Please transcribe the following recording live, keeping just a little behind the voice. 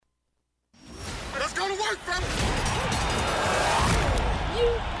from... You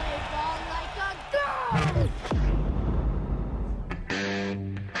play ball like a girl!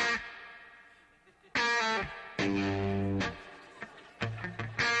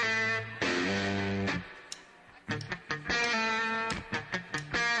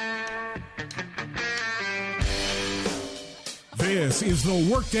 This is the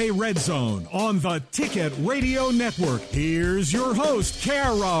Workday Redzone on the Ticket Radio Network. Here's your host,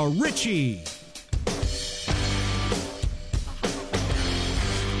 Kara Richey.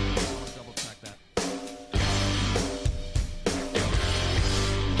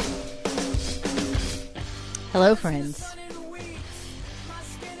 Hello, friends.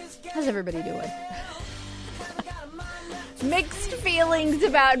 How's everybody doing? Mixed feelings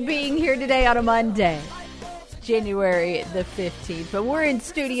about being here today on a Monday, January the 15th. But we're in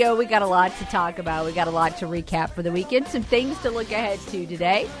studio. We got a lot to talk about. We got a lot to recap for the weekend. Some things to look ahead to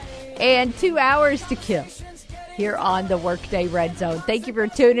today. And 2 hours to kill here on the Workday Redzone. Thank you for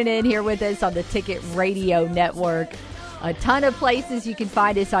tuning in here with us on the Ticket Radio Network. A ton of places you can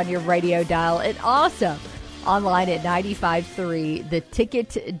find us on your radio dial. And also online at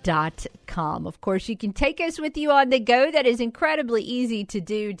 953theticket.com. Of course, you can take us with you on the go. That is incredibly easy to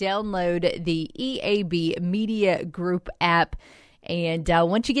do. Download the EAB Media Group app. And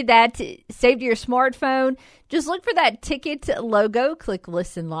once you get that saved to your smartphone, just look for that Ticket logo. Click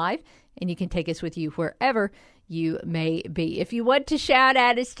Listen Live, and you can take us with you wherever you may be. If you want to shout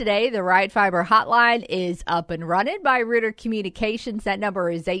at us today, the Right Fiber hotline is up and running by Ritter Communications. That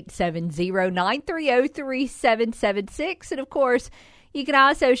number is 870-930-3776. And of course, you can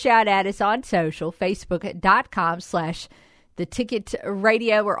also shout at us on social, facebook.com/the Ticket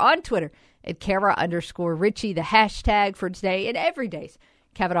Radio, or on Twitter at Kara_Richey. The hashtag for today and every day's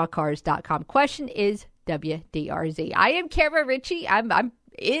CavenaughCars.com question is WDRZ. I am Kara Richey. I'm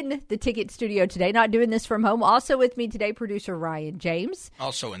in the Ticket studio today, not doing this from home. Also with me today, producer Ryan James.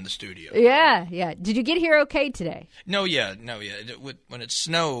 Also in the studio. Yeah. Did you get here okay today? No, yeah. When it's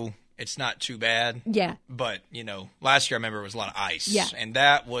snow, it's not too bad. Yeah. But, last year I remember it was a lot of ice. Yeah. And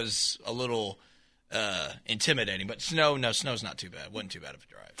that was a little intimidating. But snow's not too bad. It wasn't too bad of a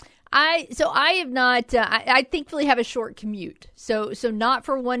drive. I have not. I thankfully have a short commute, so not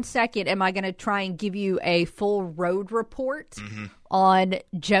for 1 second am I going to try and give you a full road report on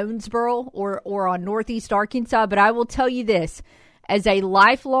Jonesboro or on Northeast Arkansas. But I will tell you this: as a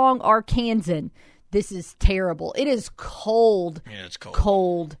lifelong Arkansan, this is terrible. It is cold. Yeah, it's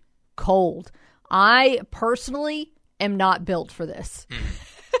cold. Cold. I personally am not built for this.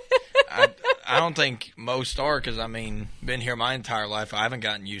 I don't think most are, because, been here my entire life. I haven't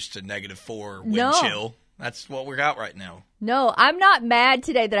gotten used to -4 wind chill. That's what we got right now. No, I'm not mad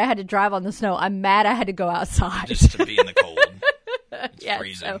today that I had to drive on the snow. I'm mad I had to go outside. Just to be in the cold. It's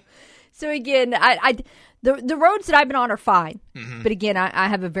freezing. So again, the roads that I've been on are fine. But again, I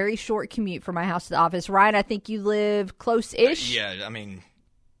have a very short commute from my house to the office. Ryan, I think you live close-ish? Yeah,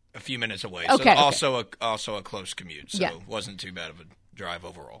 a few minutes away. Okay, so also a close commute. So it wasn't too bad of a drive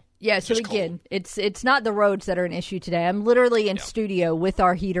overall. Yeah, so again, it's not the roads that are an issue today. I'm literally in studio with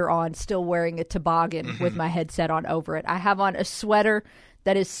our heater on, still wearing a toboggan with my headset on over it. I have on a sweater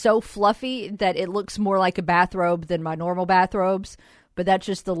that is so fluffy that it looks more like a bathrobe than my normal bathrobes. But that's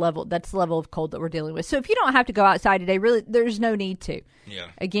just the level of cold that we're dealing with. So if you don't have to go outside today, really, there's no need to. Yeah.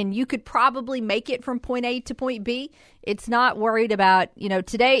 Again, you could probably make it from point A to point B. It's not worried about,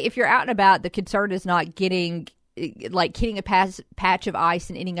 today, if you're out and about, the concern is not hitting a patch of ice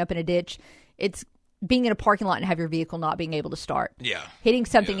and ending up in a ditch. It's being in a parking lot and have your vehicle not being able to start. Yeah. Hitting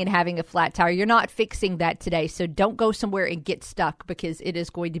something and having a flat tire. You're not fixing that today. So don't go somewhere and get stuck, because it is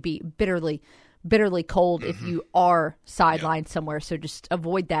going to be bitterly cold if you are sidelined somewhere. So just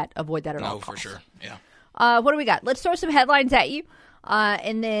avoid that at all costs. No, for sure. Yeah. What do we got? Let's throw some headlines at you.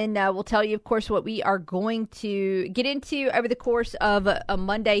 And then we'll tell you, of course, what we are going to get into over the course of a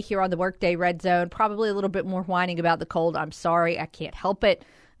Monday here on the Workday Redzone. Probably a little bit more whining about the cold. I'm sorry. I can't help it.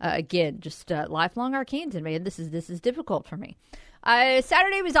 Again, just lifelong Arkansan, man. This is difficult for me.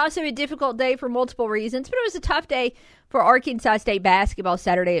 Saturday was also a difficult day for multiple reasons, but it was a tough day for Arkansas State basketball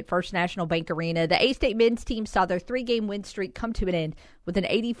Saturday at First National Bank Arena. The A-State men's team saw their 3-game win streak come to an end with an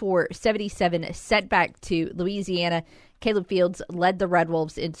 84-77 setback to Louisiana. Caleb Fields led the Red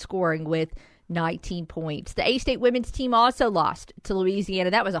Wolves in scoring with 19 points. The A-State women's team also lost to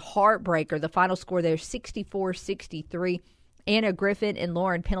Louisiana. That was a heartbreaker. The final score there, 64-63. Anna Griffin and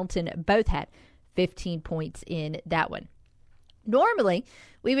Lauren Pendleton both had 15 points in that one. Normally,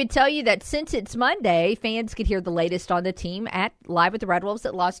 we would tell you that since it's Monday, fans could hear the latest on the team at Live with the Red Wolves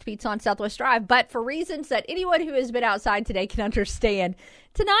at Lost Pizza on Southwest Drive. But for reasons that anyone who has been outside today can understand,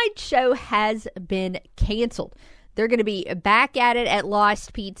 tonight's show has been canceled. They're going to be back at it at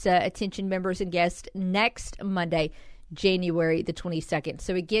Lost Pizza, attention members and guests, next Monday, January the 22nd.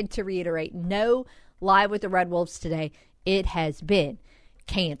 So again, to reiterate, no Live with the Red Wolves today. It has been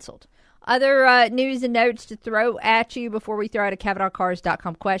canceled. Other news and notes to throw at you before we throw out a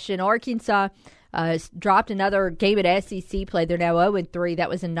CavenaughCars.com question. Arkansas dropped another game at SEC play. They're now 0-3. That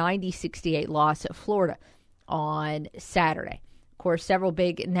was a 90-68 loss at Florida on Saturday. Of course, several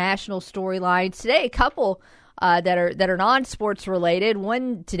big national storylines today. A couple that are non-sports related.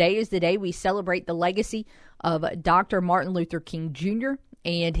 One today is the day we celebrate the legacy of Dr. Martin Luther King Jr.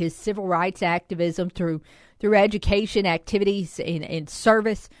 and his civil rights activism through education, activities, and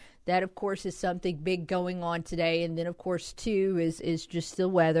service. That, of course, is something big going on today. And then, of course, too, is just the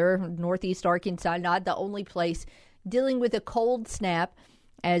weather. Northeast Arkansas, not the only place dealing with a cold snap,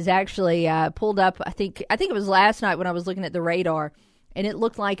 as actually pulled up, I think it was last night when I was looking at the radar, and it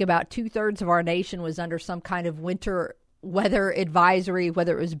looked like about 2/3 of our nation was under some kind of winter weather advisory,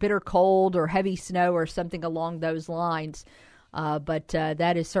 whether it was bitter cold or heavy snow or something along those lines. But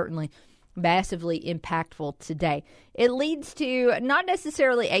that is certainly massively impactful today. It leads to not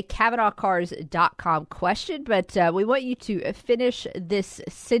necessarily a CavenaughCars.com question, but we want you to finish this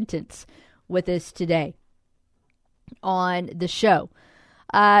sentence with us today on the show.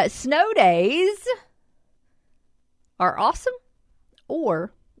 Snow days are awesome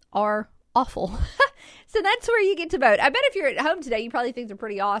or are awful. So that's where you get to vote. I bet if you're at home today, you probably think they're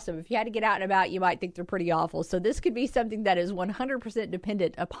pretty awesome. If you had to get out and about, you might think they're pretty awful. So this could be something that is 100%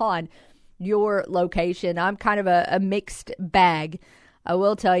 dependent upon your location. I'm kind of a mixed bag. I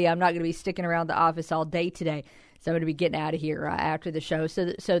will tell you, I'm not going to be sticking around the office all day today. So I'm going to be getting out of here after the show.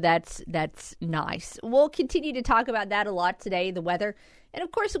 So that's nice. We'll continue to talk about that a lot today, the weather. And,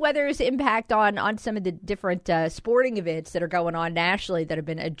 of course, the weather's impact on some of the different sporting events that are going on nationally that have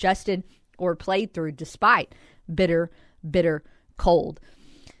been adjusted or played through despite bitter cold.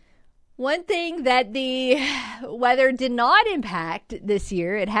 One thing that the weather did not impact this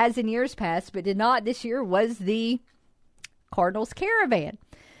year, it has in years past, but did not this year, was the Cardinals Caravan.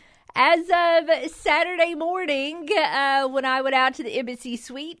 As of Saturday morning, when I went out to the Embassy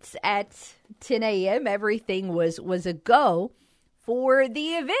Suites at 10 a.m., everything was a go for the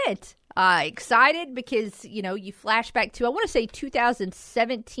event. Excited because, you flash back to, I want to say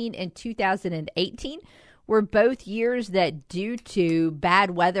 2017 and 2018 were both years that due to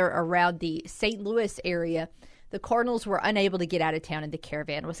bad weather around the St. Louis area, the Cardinals were unable to get out of town and the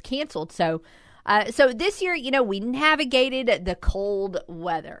Caravan was canceled. So this year, we navigated the cold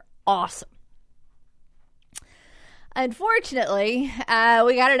weather. Awesome. Unfortunately,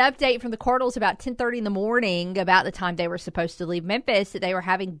 we got an update from the Cardinals about 10:30 in the morning about the time they were supposed to leave Memphis that they were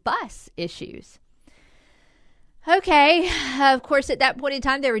having bus issues. Okay, of course, at that point in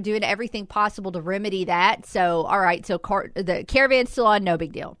time, they were doing everything possible to remedy that. So, all right, so the Caravan's still on, no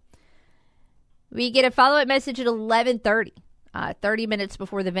big deal. We get a follow-up message at 11:30, 30 minutes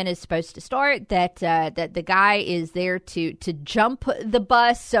before the event is supposed to start, that the guy is there to jump the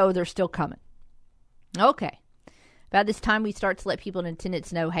bus, so they're still coming. Okay. About this time, we start to let people in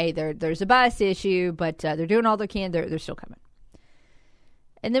attendance know, hey, there's a bus issue, but they're doing all they can. They're still coming.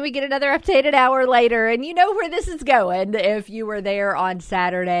 And then we get another update an hour later, and you know where this is going if you were there on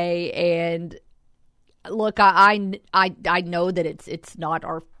Saturday. And look, I know that it's not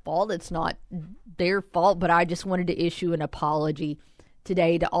our fault. It's not their fault, but I just wanted to issue an apology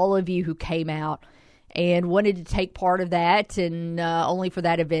today to all of you who came out and wanted to take part of that, and only for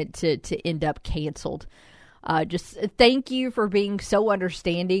that event to end up canceled. Just thank you for being so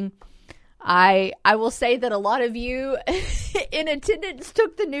understanding. I will say that a lot of you in attendance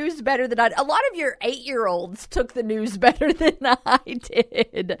took the news better than a lot of your 8-year-olds took the news better than I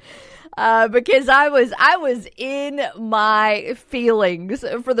did. Because I was in my feelings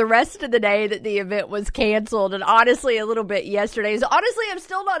for the rest of the day that the event was canceled, and honestly a little bit yesterday. So honestly, I'm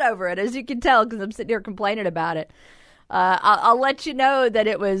still not over it, as you can tell, because I'm sitting here complaining about it. I'll let you know that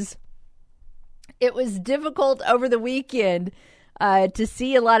it was difficult over the weekend to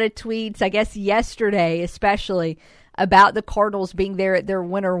see a lot of tweets, I guess yesterday especially, about the Cardinals being there at their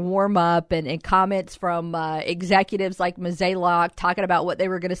winter warm-up, and comments from executives like Mazalok talking about what they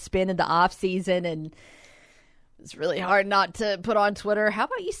were going to spend in the offseason. And it's really hard not to put on Twitter, how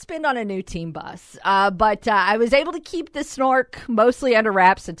about you spend on a new team bus? But I was able to keep the snark mostly under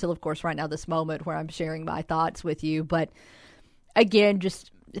wraps until, of course, right now, this moment where I'm sharing my thoughts with you. But again, just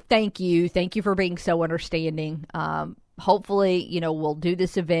thank you for being so understanding. hopefully, we'll do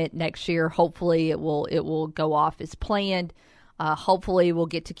this event next year. Hopefully it will go off as planned. Hopefully we'll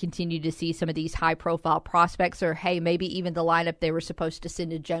get to continue to see some of these high-profile prospects, or, hey, maybe even the lineup they were supposed to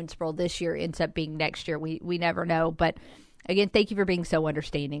send to Jonesboro this year ends up being next year. We never know. But, again, thank you for being so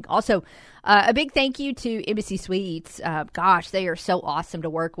understanding. Also, a big thank you to Embassy Suites. Gosh, they are so awesome to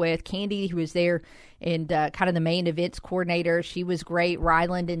work with. Candy, who was there and kind of the main events coordinator, she was great.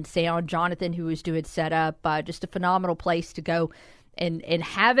 Ryland and sound. Jonathan, who was doing setup. Just a phenomenal place to go and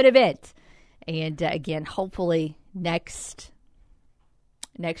have an event. And, again, hopefully next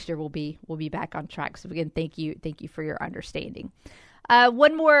year we'll be back on track. So again, thank you for your understanding.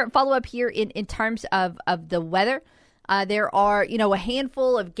 One more follow up here in terms of the weather. There are a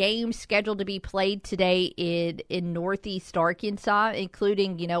handful of games scheduled to be played today in Northeast Arkansas,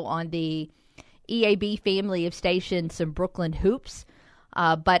 including on the EAB family of stations, some Brooklyn hoops.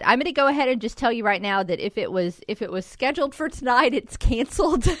 But I'm going to go ahead and just tell you right now that if it was scheduled for tonight, it's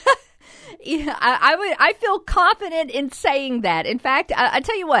canceled. Yeah, I feel confident in saying that. In fact, I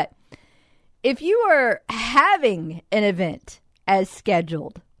tell you what, if you are having an event as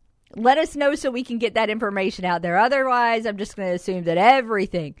scheduled, let us know so we can get that information out there. Otherwise, I'm just going to assume that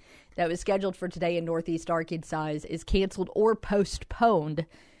everything that was scheduled for today in Northeast Arkansas is canceled or postponed.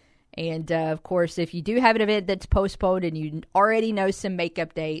 And, of course, if you do have an event that's postponed and you already know some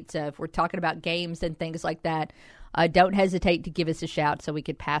makeup dates, if we're talking about games and things like that, don't hesitate to give us a shout so we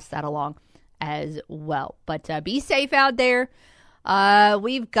could pass that along as well. But be safe out there.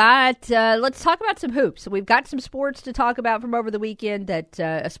 We've got, let's talk about some hoops. We've got some sports to talk about from over the weekend,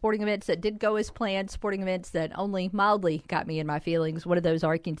 that sporting events that did go as planned, sporting events that only mildly got me in my feelings. One of those,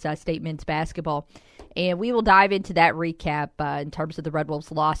 Arkansas State men's basketball. And we will dive into that recap in terms of the Red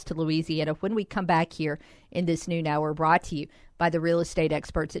Wolves' loss to Louisiana when we come back here in this noon hour, brought to you by the real estate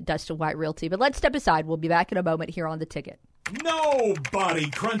experts at Dustin White Realty. But let's step aside. We'll be back in a moment here on The Ticket. Nobody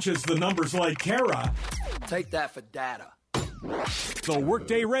crunches the numbers like Kara. Take that for data. The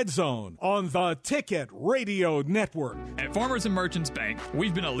Workday Red Zone on the Ticket Radio Network. At Farmers and Merchants Bank,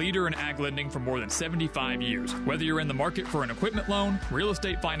 we've been a leader in ag lending for more than 75 years. Whether you're in the market for an equipment loan, real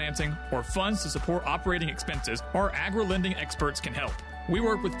estate financing, or funds to support operating expenses, our agri-lending experts can help. We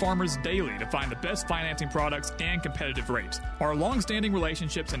work with farmers daily to find the best financing products and competitive rates. Our long-standing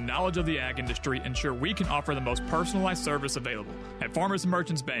relationships and knowledge of the ag industry ensure we can offer the most personalized service available. At Farmers and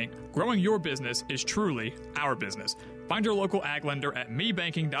Merchants Bank, growing your business is truly our business. Find your local ag lender at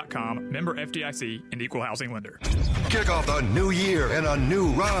mebanking.com, member FDIC, and equal housing lender. Kick off the new year in a new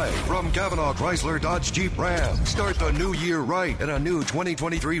ride from Cavanaugh Chrysler Dodge Jeep Ram. Start the new year right in a new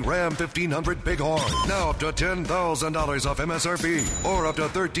 2023 Ram 1500 Bighorn. Now up to $10,000 off MSRP, or up to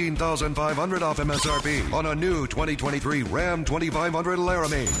 $13,500 off MSRP on a new 2023 Ram 2500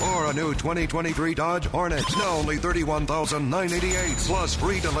 Laramie, or a new 2023 Dodge Hornet. Now only $31,988, plus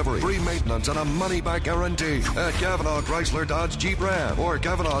free delivery, free maintenance, and a money-back guarantee at Cavanaugh Chrysler Dodge Jeep Ram or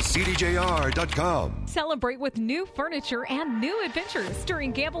CavanaughCDJR.com. Celebrate with new furniture and new adventures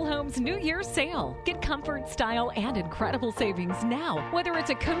during Gamble Home's New Year's sale. Get comfort, style, and incredible savings now. Whether it's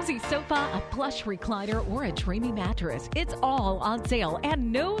a cozy sofa, a plush recliner, or a dreamy mattress, it's all on sale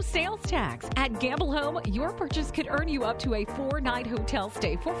and no sales tax. At Gamble Home, your purchase could earn you up to a 4-night hotel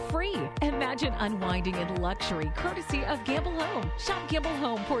stay for free. Imagine unwinding in luxury courtesy of Gamble Home. Shop Gamble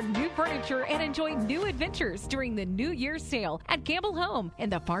Home for new furniture and enjoy new adventures during the New Year's sale at Gamble Home in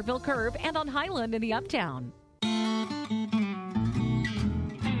the Farville Curve and on Highland in the Uptown.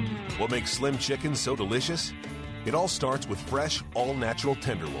 What makes Slim Chickens so delicious? It all starts with fresh, all-natural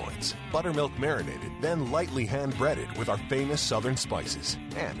tenderloins, buttermilk marinated, then lightly hand-breaded with our famous southern spices.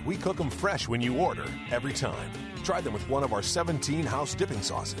 And we cook them fresh when you order, every time. Try them with one of our 17 house dipping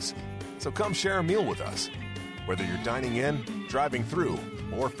sauces. So come share a meal with us. Whether you're dining in, driving through,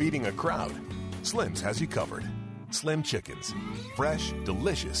 or feeding a crowd, Slim's has you covered. Slim Chickens. Fresh,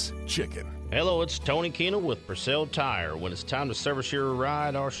 delicious chicken. Hello, it's Tony Keenel with Purcell Tire. When it's time to service your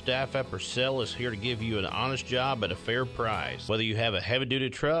ride, our staff at Purcell is here to give you an honest job at a fair price. Whether you have a heavy-duty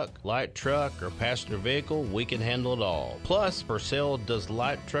truck, light truck, or passenger vehicle, we can handle it all. Plus, Purcell does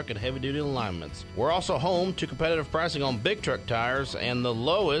light truck and heavy-duty alignments. We're also home to competitive pricing on big truck tires and the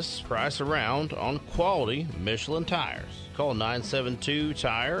lowest price around on quality Michelin tires. Call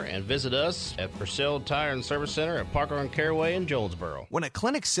 972-TIRE and visit us at Purcell Tire and Service Center at Parker and Caraway in Jonesboro. When a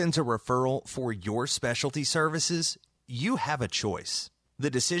clinic sends a referral for your specialty services, you have a choice. The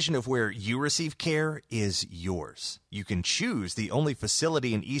decision of where you receive care is yours. You can choose the only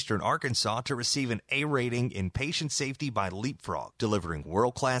facility in Eastern Arkansas to receive an A rating in patient safety by Leapfrog, delivering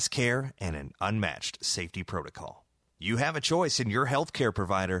world-class care and an unmatched safety protocol. You have a choice in your healthcare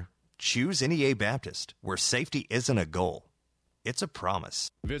provider. choose NEA Baptist, where safety isn't a goal. It's a promise.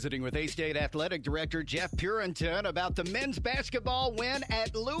 Visiting with A-State Athletic Director Jeff Purinton about the men's basketball win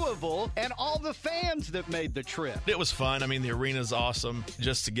at Louisville and all the fans that made the trip. It was fun. I mean, the arena's awesome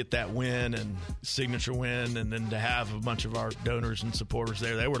just to get that win and signature win, and then to have a bunch of our donors and supporters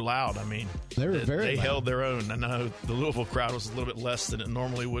there. They were loud. I mean, they held their own. I know the Louisville crowd was a little bit less than it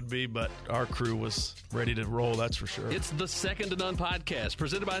normally would be, but our crew was ready to roll, that's for sure. It's the Second to None podcast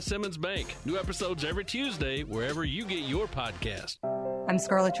presented by Simmons Bank. New episodes every Tuesday wherever you get your podcast. I'm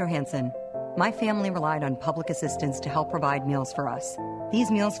Scarlett Johansson. My family relied on public assistance to help provide meals for us.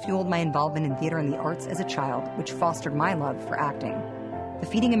 These meals fueled my involvement in theater and the arts as a child, which fostered my love for acting. The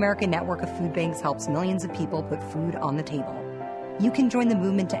Feeding America network of food banks helps millions of people put food on the table. You can join the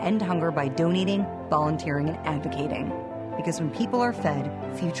movement to end hunger by donating, volunteering, and advocating. Because when people are fed,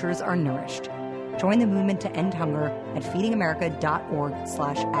 futures are nourished. Join the movement to end hunger at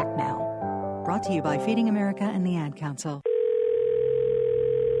feedingamerica.org/act now. Brought to you by Feeding America and the Ad Council.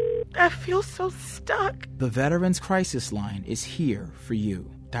 I feel so stuck. The Veterans Crisis Line is here for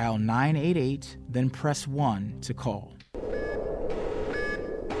you. Dial 988, then press 1 to call.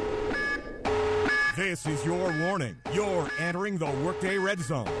 This is your warning. You're entering the Workday Red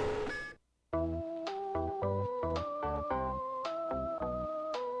Zone.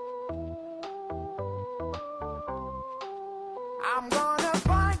 I'm gonna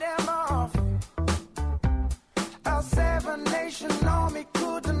find them off. A seven-nation army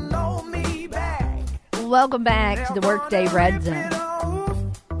couldn't know me back. Welcome back to the Workday Red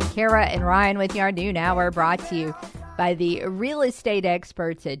Zone. Kara and Ryan with your new hour, brought to you by the real estate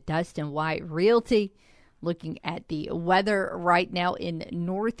experts at Dustin White Realty. Looking at the weather right now in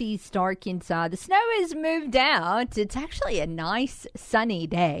Northeast Arkansas. The snow has moved out. It's actually a nice sunny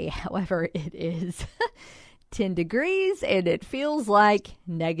day. However, it is 10 degrees and it feels like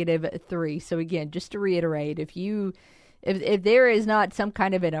 -3. So again, just to reiterate, if there is not some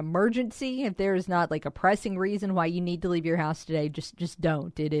kind of an emergency, if there is not like a pressing reason why you need to leave your house today, just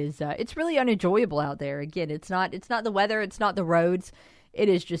don't. It is it's really unenjoyable out there. Again, it's not the weather, it's not the roads. It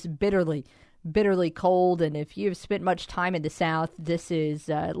is just bitterly cold. And if you've spent much time in the South, this is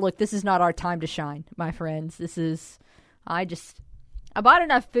this is not our time to shine, my friends. I bought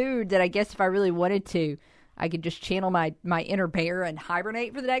enough food that I guess if I really wanted to, I could just channel my inner bear and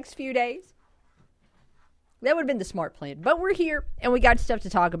hibernate for the next few days. That would have been the smart plan. But we're here, and we got stuff to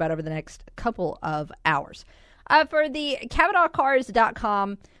talk about over the next couple of hours. For the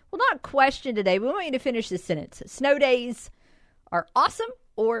CavenaughCars.com, well, not question today, but we want you to finish this sentence. Snow days are awesome,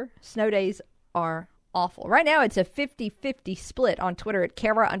 or snow days are awful. Right now, it's a 50-50 split on Twitter at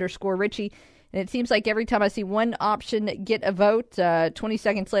Kara_Richey. And it seems like every time I see one option get a vote, 20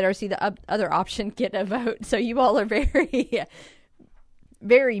 seconds later, I see the other option get a vote. So you all are very,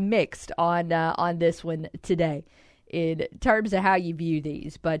 very mixed on this one today in terms of how you view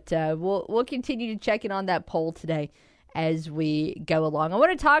these. But we'll continue to check in on that poll today as we go along. I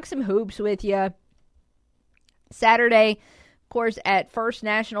want to talk some hoops with you. Saturday, of course, at First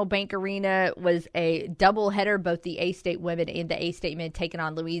National Bank Arena was a doubleheader, both the A-State women and the A-State men taking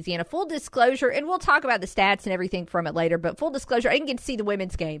on Louisiana. Full disclosure, and we'll talk about the stats and everything from it later, but full disclosure, I didn't get to see the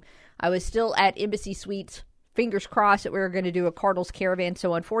women's game. I was still at Embassy Suites. Fingers crossed that we were going to do a Cardinals caravan,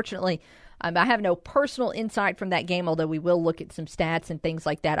 so unfortunately, I have no personal insight from that game, although we will look at some stats and things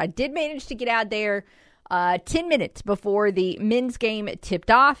like that. I did manage to get out there 10 minutes before the men's game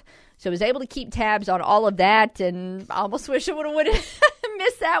tipped off. So I was able to keep tabs on all of that, and I almost wish I would have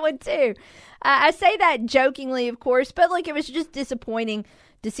missed that one too. I say that jokingly, of course, but look, it was just disappointing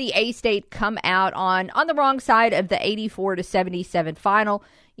to see A-State come out on the wrong side of the 84-77 final.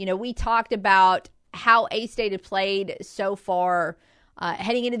 You know, we talked about how A-State had played so far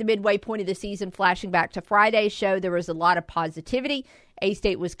heading into the midway point of the season. Flashing back to Friday's show, there was a lot of positivity.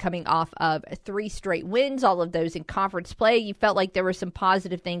 A-State was coming off of 3 straight wins, all of those in conference play. You felt like there were some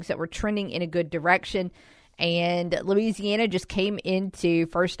positive things that were trending in a good direction. And Louisiana just came into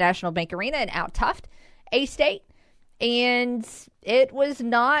First National Bank Arena and out-toughed A-State. And it was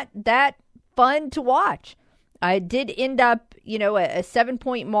not that fun to watch. It did end up, a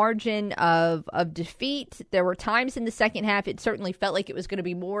 7-point margin of defeat. There were times in the second half it certainly felt like it was going to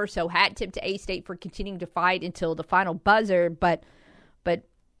be more. So hat tip to A-State for continuing to fight until the final buzzer. But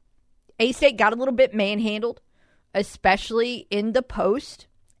A-State got a little bit manhandled, especially in the post,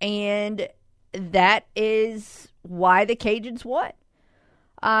 and that is why the Cajuns won.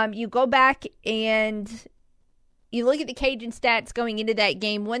 You go back and you look at the Cajun stats going into that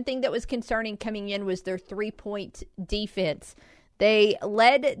game. One thing that was concerning coming in was their 3-point defense. They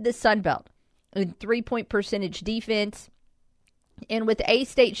led the Sun Belt in 3-point percentage defense. And with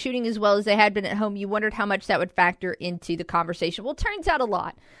A-State shooting as well as they had been at home, you wondered how much that would factor into the conversation. Well, it turns out a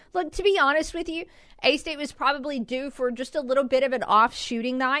lot. Look, to be honest with you, A-State was probably due for just a little bit of an off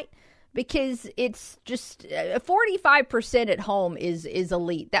shooting night because it's just 45% at home is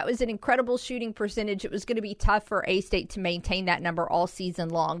elite. That was an incredible shooting percentage. It was going to be tough for A-State to maintain that number all season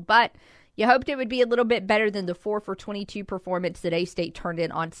long, but you hoped it would be a little bit better than the 4 for 22 performance that A-State turned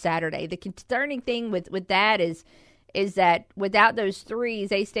in on Saturday. The concerning thing with that is that without those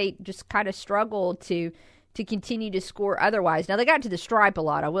threes, A-State just kind of struggled to continue to score otherwise. Now, they got to the stripe a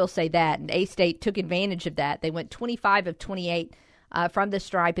lot, I will say that, and A-State took advantage of that. They went 25 of 28 from the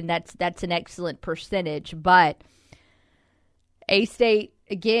stripe, and that's an excellent percentage. But A-State,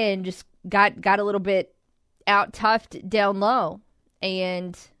 again, just got a little bit out-toughed down low.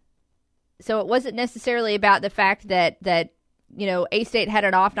 And so it wasn't necessarily about the fact that A-State had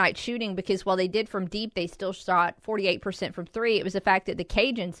an off-night shooting because while they did from deep, they still shot 48% from three. It was the fact that the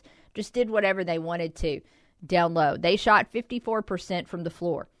Cajuns just did whatever they wanted to down low. They shot 54% from the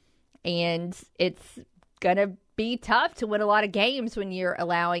floor. And it's going to be tough to win a lot of games when you're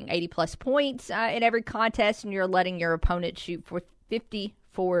allowing 80-plus points in every contest and you're letting your opponent shoot for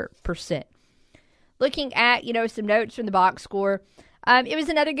 54%. Looking at, some notes from the box score, it was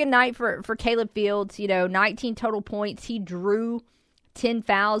another good night for Caleb Fields. 19 total points. He drew 10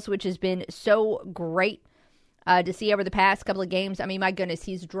 fouls, which has been so great to see over the past couple of games. I mean, my goodness,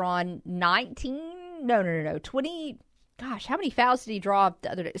 he's drawn 20. Gosh, how many fouls did he draw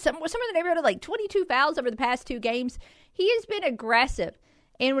the other day? Somewhere in the neighborhood of like 22 fouls over the past 2 games. He has been aggressive.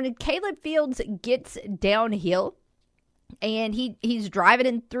 And when Caleb Fields gets downhill and he's driving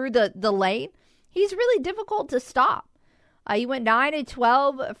in through the lane, he's really difficult to stop. He went 9 of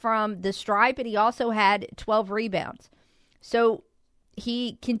 12 from the stripe, and he also had 12 rebounds. So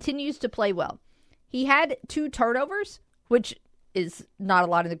he continues to play well. He had 2 turnovers, which is not a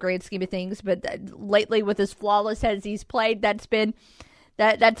lot in the grand scheme of things, but lately with as flawless as he's played, that's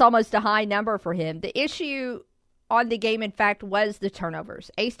almost a high number for him. The issue on the game, in fact, was the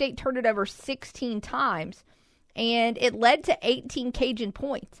turnovers. A-State turned it over 16 times, and it led to 18 Cajun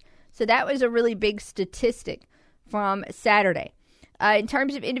points. So that was a really big statistic from Saturday. In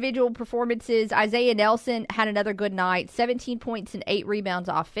terms of individual performances, Isaiah Nelson had another good night, 17 points and 8 rebounds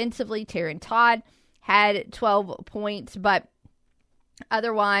offensively. Taryn Todd had 12 points, but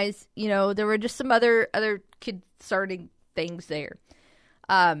otherwise, there were just some other concerning things there.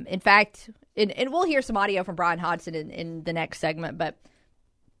 In fact, and we'll hear some audio from Bryan Hodgson in the next segment, but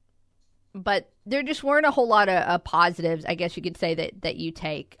there just weren't a whole lot of positives, I guess you could say, that you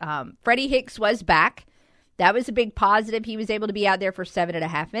take. Freddie Hicks was back. That was a big positive. He was able to be out there for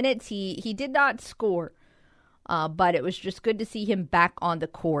 7.5 minutes. He did not score, but it was just good to see him back on the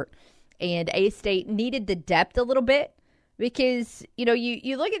court. And A-State needed the depth a little bit because,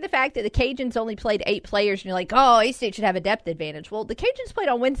 you look at the fact that the Cajuns only played 8 players and you're like, oh, A-State should have a depth advantage. Well, the Cajuns played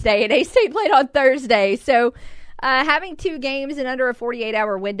on Wednesday and A-State played on Thursday. So having 2 games in under a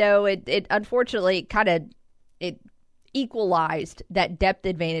 48-hour window, it unfortunately it equalized that depth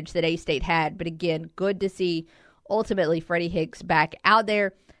advantage that A-State had. But again, good to see ultimately Freddie Hicks back out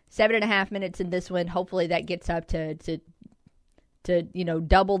there. 7.5 minutes in this one. Hopefully that gets up to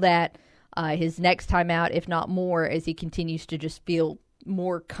double that his next time out, if not more, as he continues to just feel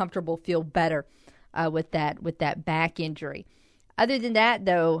more comfortable, feel better with that back injury. Other than that,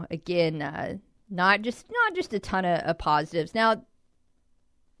 though, again, not just a ton of positives. Now,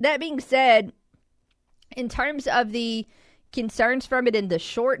 that being said, in terms of the concerns from it in the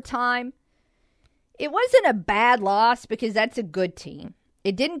short time, it wasn't a bad loss because that's a good team.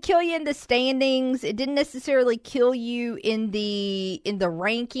 It didn't kill you in the standings. It didn't necessarily kill you in the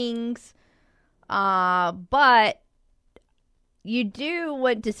rankings. But you do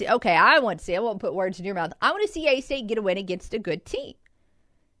want to see, I won't put words in your mouth. I want to see A-State get a win against a good team.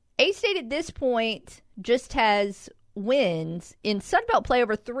 A-State at this point just has wins in Sunbelt play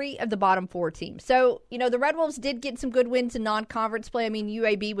over 3 of the bottom 4 teams. So, the Red Wolves did get some good wins in non-conference play. I mean,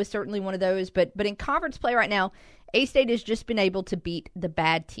 UAB was certainly one of those, but in conference play right now, A-State has just been able to beat the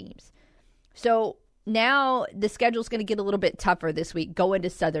bad teams. So now the schedule's going to get a little bit tougher this week, going to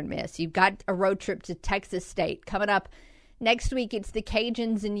Southern Miss. You've got a road trip to Texas State. Coming up next week, it's the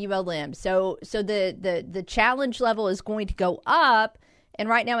Cajuns and ULM. So the challenge level is going to go up. And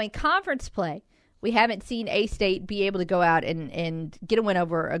right now in conference play, we haven't seen A-State be able to go out and get a win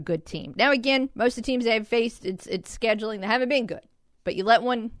over a good team. Now, again, most of the teams they have faced, it's scheduling. They haven't been good. But you let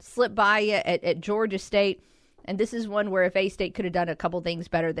one slip by you at Georgia State. And this is one where if A-State could have done a couple things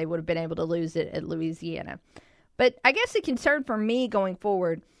better, they would have been able to lose it at Louisiana. But I guess the concern for me going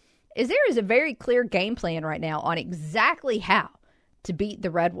forward is there is a very clear game plan right now on exactly how to beat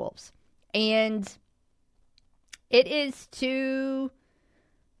the Red Wolves. And it is to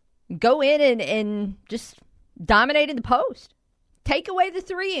go in and just dominate in the post. Take away the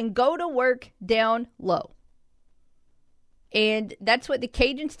three and go to work down low. And that's what the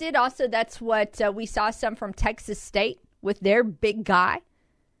Cajuns did. Also, that's what we saw some from Texas State with their big guy.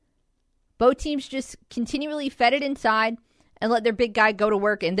 Both teams just continually fed it inside and let their big guy go to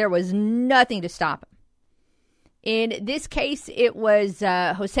work, and there was nothing to stop him. In this case, it was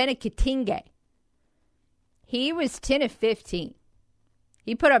Hosena Katinge. He was 10 of 15.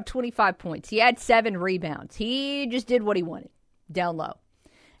 He put up 25 points. He had 7 rebounds. He just did what he wanted, down low.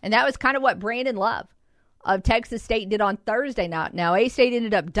 And that was kind of what Brandon Love of Texas State did on Thursday night. Now, A-State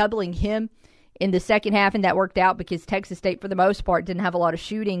ended up doubling him in the second half, and that worked out because Texas State, for the most part, didn't have a lot of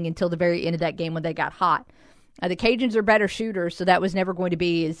shooting until the very end of that game when they got hot. The Cajuns are better shooters, so that was never going to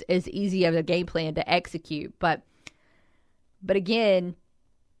be as easy of a game plan to execute. But again,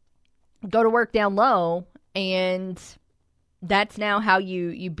 go to work down low, and that's now how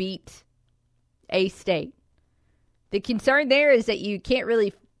you beat A-State. The concern there is that you can't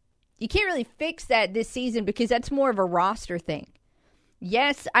really fix that this season because that's more of a roster thing.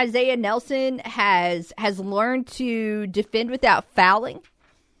 Yes, Isaiah Nelson has learned to defend without fouling,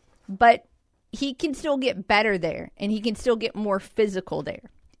 but he can still get better there, and he can still get more physical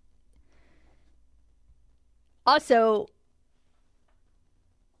there. Also,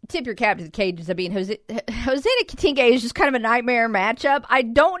 tip your cap to the Cajuns. I mean, Hosena Katinge is just kind of a nightmare matchup. I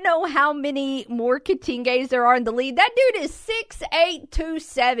don't know how many more Katinges there are in the league. That dude is 6'8",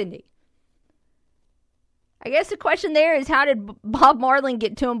 270. I guess the question there is, how did Bob Marlin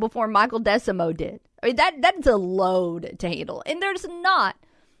get to him before Michael Decimo did? I mean, that's a load to handle. And there's not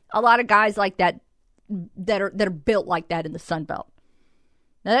a lot of guys like that are built like that in the Sun Belt.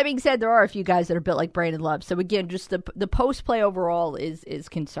 Now, that being said, there are a few guys that are built like Brandon Love. So, again, just the post play overall is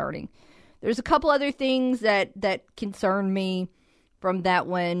concerning. There's a couple other things that concern me from that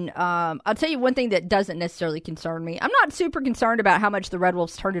one. I'll tell you one thing that doesn't necessarily concern me. I'm not super concerned about how much the Red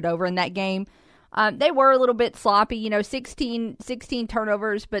Wolves turned it over in that game. They were a little bit sloppy, 16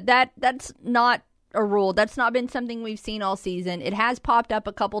 turnovers, but that's not a rule. That's not been something we've seen all season. It has popped up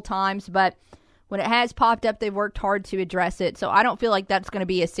a couple times, but when it has popped up, they've worked hard to address it. So I don't feel like that's going to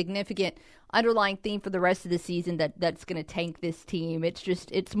be a significant underlying theme for the rest of the season that's going to tank this team.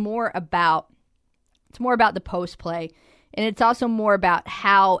 It's more about the post play, and it's also more about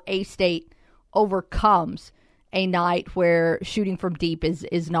how A-State overcomes a night where shooting from deep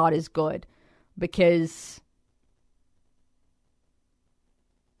is not as good. Because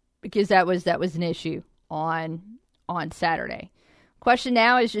that was an issue on Saturday. Question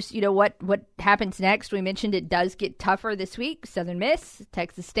now is just, what happens next? We mentioned it does get tougher this week. Southern Miss,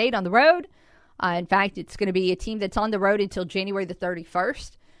 Texas State on the road. In fact, it's going to be a team that's on the road until January the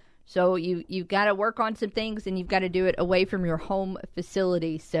 31st. So you've got to work on some things, and you've got to do it away from your home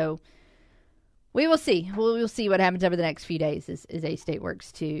facility. So we will see. We'll see what happens over the next few days as A-State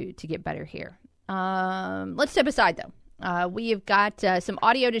works to get better here. Let's step aside, though. We have got some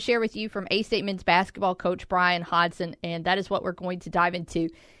audio to share with you from A-State men's basketball coach Bryan Hodgson, and that is what we're going to dive into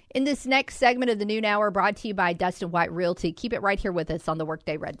in this next segment of the noon hour, brought to you by Dustin White Realty. Keep it right here with us on the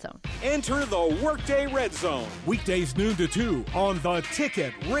Workday Red Zone. Enter the Workday Red Zone, weekdays noon to 2 on the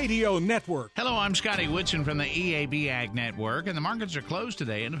Ticket Radio Network. Hello, I'm Scotty Woodson from the EAB Ag Network, and the markets are closed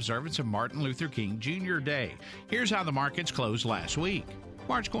today in observance of Martin Luther King Jr. Day. Here's how the markets closed last week.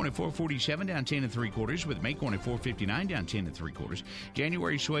 March corn at 447 down 10 3/4, with May corn at 459 down 10 3/4.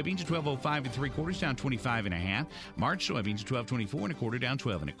 January soybeans at 1205 3/4 down 25.5. March soybeans at 1224 1/4 down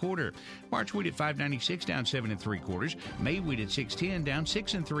 12 1/4. March wheat at 596 down 7 3/4. May wheat at 610 down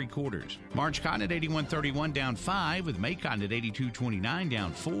 6 3/4. March cotton at 81.31 down 5, with May cotton at 82.29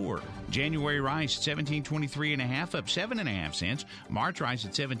 down 4. January rice at 17.23 1/2 up 7.5 cents. March rice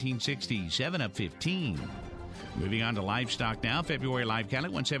at 17.67 up 15. Moving on to livestock now. February live cattle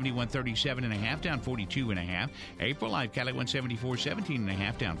at 171.37 1/2 down 42 1/2. April live cattle at 174.17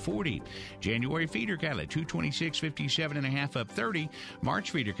 1/2 down 40. January feeder cattle at 226.57 1/2 up 30.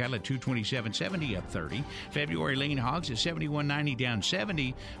 March feeder cattle at 227.70 up 30. February lean hogs at 71.90 down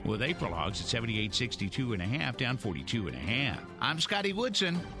 70, with April hogs at 78.62 1/2 down 42 1/2. I'm Scotty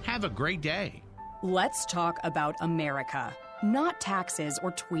Woodson. Have a great day. Let's talk about America. Not taxes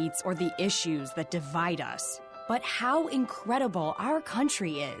or tweets or the issues that divide us, but how incredible our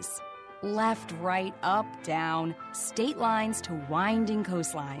country is. Left, right, up, down, state lines to winding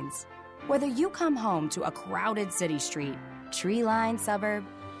coastlines. Whether you come home to a crowded city street, tree-lined suburb,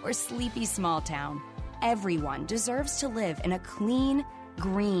 or sleepy small town, everyone deserves to live in a clean,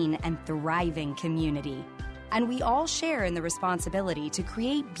 green, and thriving community. And we all share in the responsibility to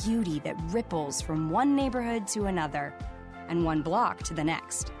create beauty that ripples from one neighborhood to another and one block to the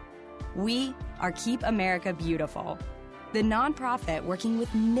next. We are Keep America Beautiful, the nonprofit working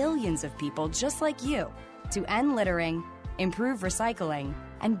with millions of people just like you to end littering, improve recycling,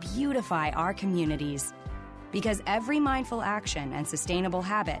 and beautify our communities. Because every mindful action and sustainable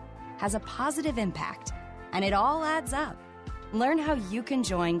habit has a positive impact, and it all adds up. Learn how you can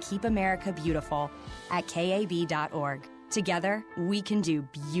join Keep America Beautiful at KAB.org. Together, we can do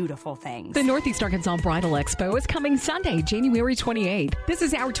beautiful things. The Northeast Arkansas Bridal Expo is coming Sunday, January 28th. This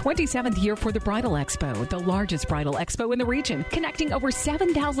is our 27th year for the Bridal Expo, the largest bridal expo in the region, connecting over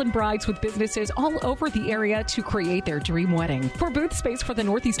 7,000 brides with businesses all over the area to create their dream wedding. For booth space for the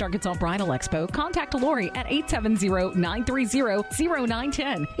Northeast Arkansas Bridal Expo, contact Lori at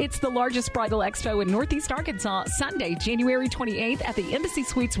 870-930-0910. It's the largest bridal expo in Northeast Arkansas, Sunday, January 28th at the Embassy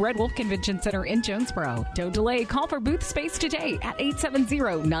Suites Red Wolf Convention Center in Jonesboro. Don't delay. Call for booth space today at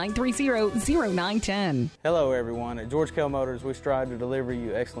 870-930-0910. Hello everyone. At George Kell Motors, we strive to deliver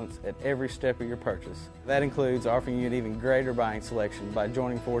you excellence at every step of your purchase. That includes offering you an even greater buying selection by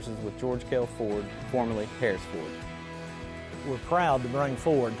joining forces with George Kell Ford, formerly Harris Ford. We're proud to bring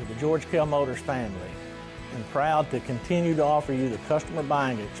Ford to the George Kell Motors family and proud to continue to offer you the customer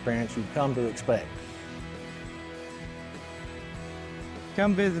buying experience you've come to expect.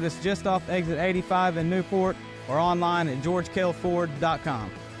 Come visit us just off exit 85 in Newport or online at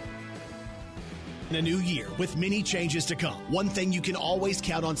georgekellford.com. In a new year with many changes to come, one thing you can always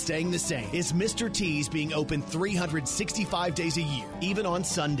count on staying the same is Mr. T's being open 365 days a year, even on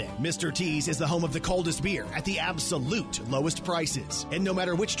Sunday. Mr. T's is the home of the coldest beer at the absolute lowest prices. And no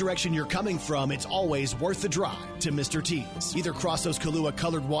matter which direction you're coming from, it's always worth the drive to Mr. T's. Either cross those Kahlua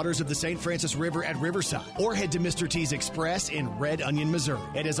colored waters of the St. Francis River at Riverside or head to Mr. T's Express in Red Onion, Missouri.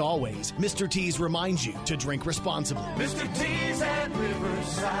 And as always, Mr. T's reminds you to drink responsibly. Mr. T's at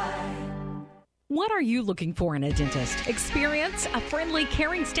Riverside. What are you looking for in a dentist? Experience, a friendly,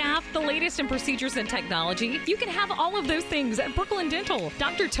 caring staff, the latest in procedures and technology? You can have all of those things at Brooklyn Dental.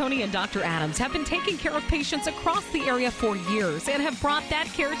 Dr. Tony and Dr. Adams have been taking care of patients across the area for years and have brought that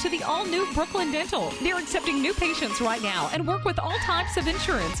care to the all-new Brooklyn Dental. They're accepting new patients right now and work with all types of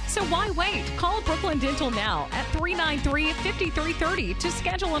insurance. So why wait? Call Brooklyn Dental now at 393-5330 to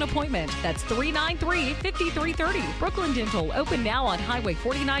schedule an appointment. That's 393-5330. Brooklyn Dental, open now on Highway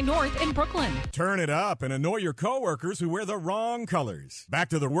 49 North in Brooklyn. Turn it up and annoy your coworkers who wear the wrong colors. Back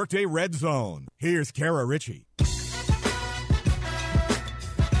to the Workday Red Zone. Here's Kara Richey.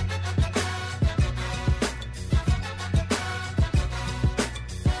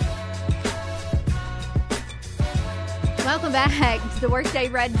 Welcome back to the Workday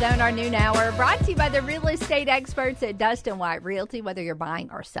Red Zone, our noon hour, brought to you by the real estate experts at Dustin White Realty. Whether you're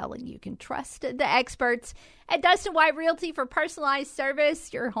buying or selling, you can trust the experts at Dustin White Realty for personalized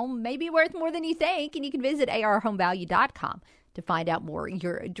service. Your home may be worth more than you think, and you can visit arhomevalue.com to find out more.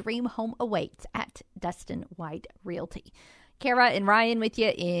 Your dream home awaits at Dustin White Realty. Kara and Ryan with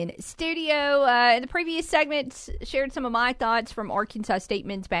you in studio. In the previous segment, shared some of my thoughts from Arkansas State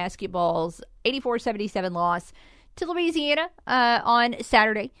men's basketball's 84-77 loss to Louisiana on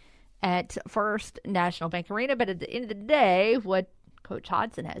Saturday at First National Bank Arena. But at the end of the day, what Coach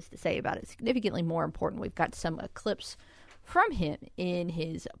Hodgson has to say about it is significantly more important. We've got some clips from him in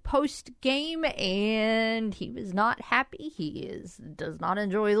his post-game, and he was not happy. He does not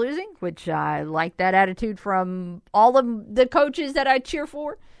enjoy losing, which I like that attitude from all of the coaches that I cheer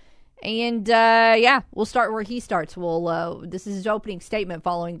for. And, we'll start where he starts. This is his opening statement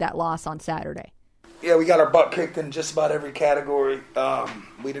following that loss on Saturday. Yeah, we got our butt kicked in just about every category.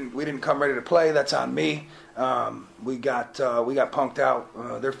 We didn't come ready to play. That's on me. We got punked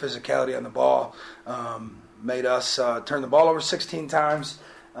out. Their physicality on the ball made us turn the ball over 16 times.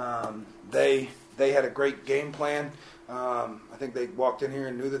 They had a great game plan. I think they walked in here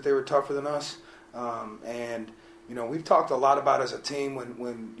and knew that they were tougher than us. And we've talked a lot about as a team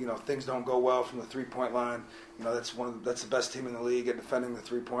when things don't go well from the 3-point line. That's the best team in the league at defending the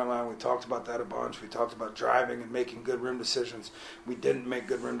 3-point line. We talked about that a bunch. We talked about driving and making good rim decisions. We didn't make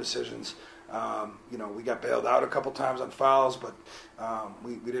good rim decisions. We got bailed out a couple times on fouls, but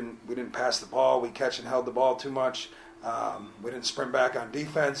we didn't pass the ball. We catch and held the ball too much. We didn't sprint back on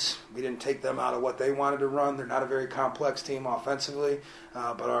defense. We didn't take them out of what they wanted to run. They're not a very complex team offensively,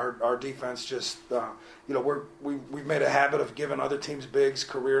 but our defense just, we've made a habit of giving other teams bigs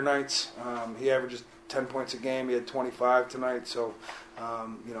career nights. He averages 10 points a game. He had 25 tonight, so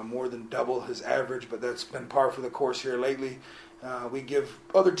more than double his average, but that's been par for the course here lately. We give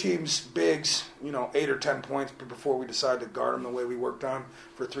other teams bigs, 8 or 10 points before we decide to guard them the way we worked on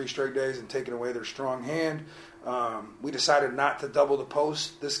for 3 straight days and taking away their strong hand. We decided not to double the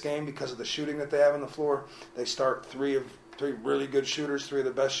post this game because of the shooting that they have on the floor. They start three really good shooters, 3 of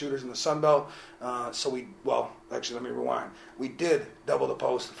the best shooters in the Sun Belt. Actually, let me rewind. We did double the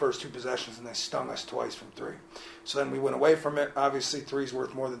post the first 2 possessions, and they stung us twice from 3. So then we went away from it. Obviously, 3's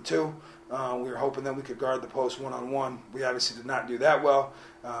worth more than 2. We were hoping that we could guard the post one-on-one. We obviously did not do that well.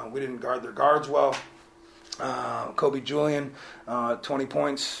 We didn't guard their guards well. Kobe Julian, 20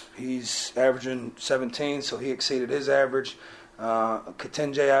 points. He's averaging 17, so he exceeded his average.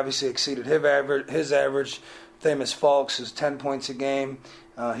 Katinje obviously exceeded his average. Themis Falks is 10 points a game.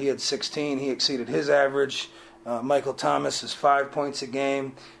 He had 16. He exceeded his average. Michael Thomas is 5 points a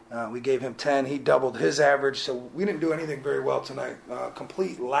game. We gave him 10. He doubled his average. So we didn't do anything very well tonight.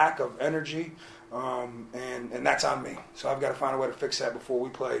 Complete lack of energy, and that's on me. So I've got to find a way to fix that before we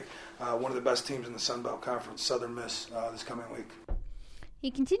play one of the best teams in the Sun Belt Conference, Southern Miss, this coming week.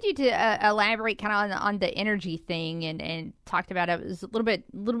 He continued to elaborate kind of on the energy thing and talked about it was a little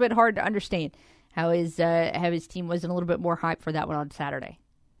bit hard to understand how his team wasn't a little bit more hyped for that one on Saturday.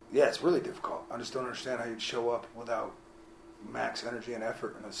 Yeah, it's really difficult. I just don't understand how you'd show up without max energy and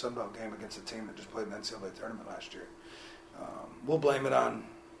effort in a Sun Belt game against a team that just played an NCAA tournament last year. We'll blame it on,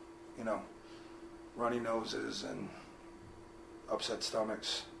 runny noses and upset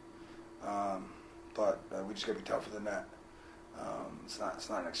stomachs, but we just got to be tougher than that. It's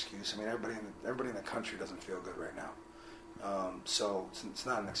not an excuse. I mean, everybody in the country doesn't feel good right now, so it's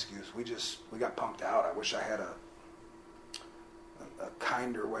not an excuse. We got punked out. I wish I had a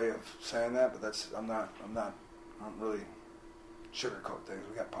kinder way of saying that, but I don't really sugarcoat things.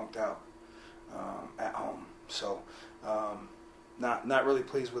 We got punked out at home, so not really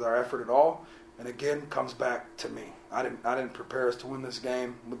pleased with our effort at all. And again, comes back to me. I didn't prepare us to win this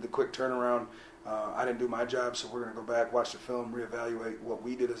game with the quick turnaround. I didn't do my job, so we're going to go back, watch the film, reevaluate what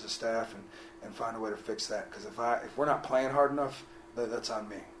we did as a staff, and find a way to fix that. Because if we're not playing hard enough, that's on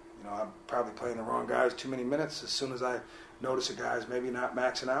me. I'm probably playing the wrong guys too many minutes. As soon as I notice a guy's maybe not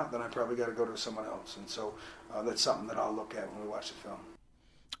maxing out, then I probably got to go to someone else. And so that's something that I'll look at when we watch the film.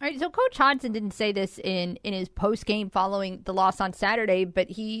 All right, so Coach Hodgson didn't say this in his post-game following the loss on Saturday, but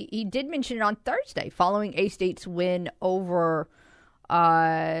he did mention it on Thursday following A-State's win over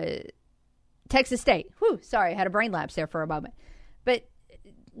Texas State. Sorry, I had a brain lapse there for a moment. But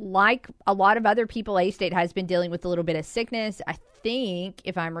like a lot of other people, A-State has been dealing with a little bit of sickness. I think,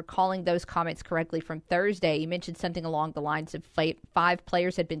 if I'm recalling those comments correctly from Thursday, you mentioned something along the lines of 5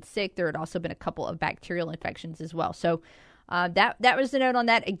 players had been sick. There had also been a couple of bacterial infections as well. So that was the note on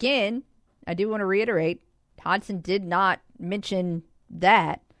that. Again, I do want to reiterate, Hodgson did not mention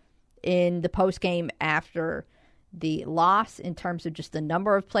that in the postgame after the loss in terms of just the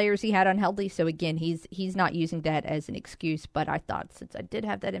number of players he had unhealthy. So again, he's not using that as an excuse, but I thought since I did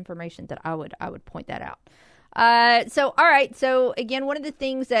have that information that I would point that out. All right. So again, one of the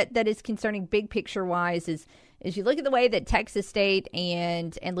things that is concerning big picture wise is you look at the way that Texas State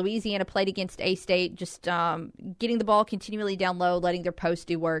and Louisiana played against A-State, just getting the ball continually down low, letting their posts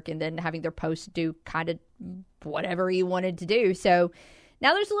do work, and then having their posts do kind of whatever he wanted to do. So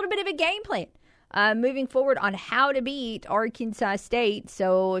now there's a little bit of a game plan moving forward on how to beat Arkansas State.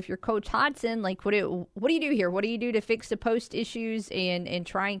 So if you're Coach Hodgson, like what do you do here? What do you do to fix the post issues and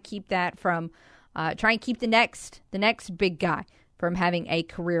try and keep that from try and keep the next big guy from having a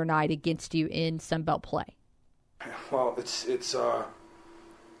career night against you in Sunbelt play? Well, it's I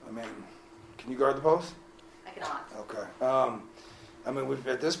mean, can you guard the post? I cannot. Okay. I mean,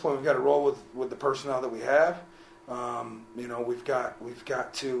 at this point we've got to roll with the personnel that we have. We've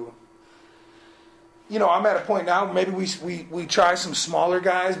got to. I'm at a point now. Maybe we try some smaller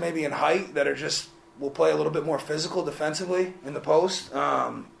guys, maybe in height, that will play a little bit more physical defensively in the post.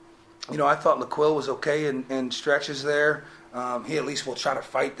 I thought LaQuille was okay in stretches there. He at least will try to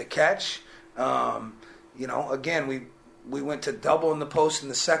fight the catch. Again, we went to double in the post in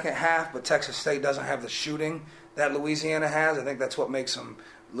the second half, but Texas State doesn't have the shooting that Louisiana has. I think that's what makes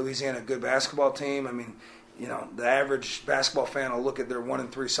Louisiana a good basketball team. I mean, the average basketball fan will look at their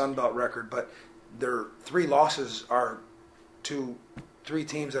 1-3 Sun Belt record, but their 3 losses are to 3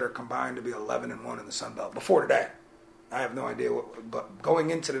 teams that are combined to be 11-1 in the Sun Belt before today. I have no idea but going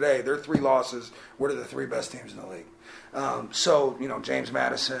into today, their 3 losses were to the 3 best teams in the league. So James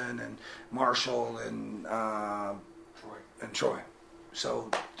Madison and Marshall and Troy.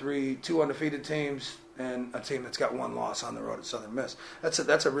 So 2 undefeated teams and a team that's got one loss on the road at Southern Miss.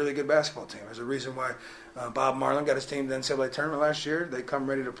 That's a really good basketball team. There's a reason why Bob Marlin got his team to the NCAA tournament last year. They come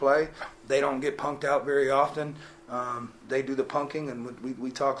ready to play. They don't get punked out very often. They do the punking, and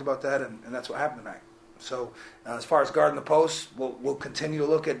we talked about that, and that's what happened tonight. So as far as guarding the post, we'll continue to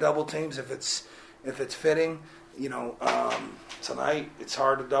look at double teams if it's fitting. Tonight it's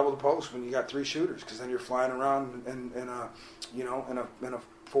hard to double the post when you got 3 shooters, because then you're flying around in a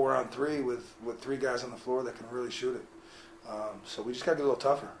 4-on-3 with 3 guys on the floor that can really shoot it. So we just got to get a little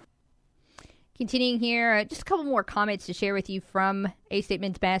tougher. Continuing here, just a couple more comments to share with you from A-State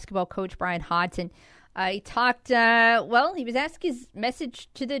men's basketball coach Bryan Hodgson. He talked, he was asked his message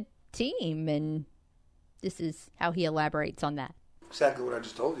to the team, and this is how he elaborates on that. Exactly what I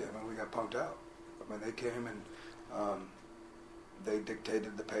just told you. We got punked out. They came and they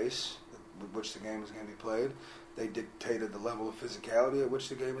dictated the pace with which the game was going to be played. They dictated the level of physicality at which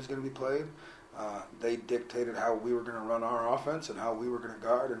the game was going to be played. They dictated how we were going to run our offense and how we were going to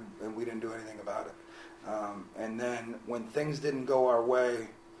guard, and we didn't do anything about it. And then when things didn't go our way,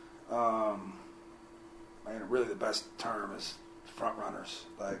 really the best term is front runners.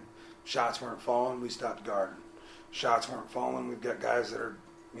 Like, shots weren't falling, we stopped guarding. Shots weren't falling, we've got guys that are,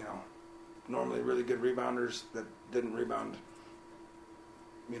 normally really good rebounders that didn't rebound,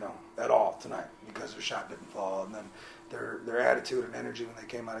 at all tonight because their shot didn't fall. And then their attitude and energy when they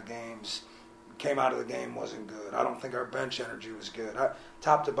came out of the game wasn't good. I don't think our bench energy was good.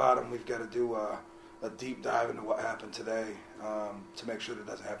 Top to bottom, we've got to do a deep dive into what happened today to make sure that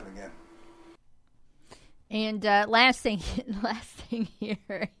doesn't happen again. And last thing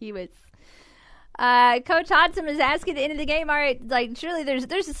here, he was Coach Hodgson was asking at the end of the game, all right, like, surely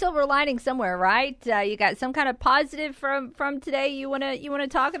there's a silver lining somewhere, right? You got some kind of positive from today you wanna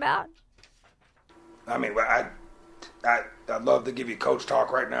talk about? I'd love to give you coach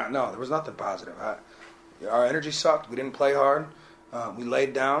talk right now. No, there was nothing positive. Our energy sucked. We didn't play hard. We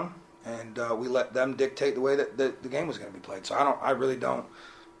laid down, and we let them dictate the way that the game was going to be played. So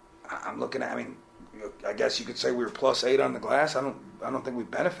I'm looking at. I guess you could say we were +8 on the glass. I don't think we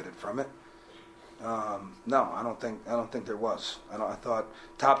benefited from it. No, I don't think there was. I thought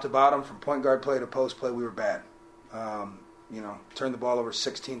top to bottom, from point guard play to post play, we were bad. Turned the ball over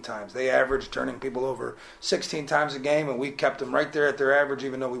 16 times. They averaged turning people over 16 times a game, and we kept them right there at their average,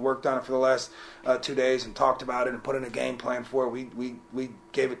 even though we worked on it for the last 2 days and talked about it and put in a game plan for it. We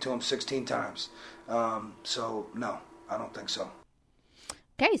gave it to them 16 times. So, no, I don't think so.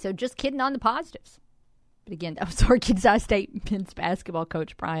 Okay, so just kidding on the positives. But again, that was Arkansas State men's basketball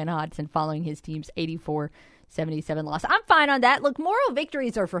coach Bryan Hodgson following his team's 84-77 loss. I'm fine on that. Look, moral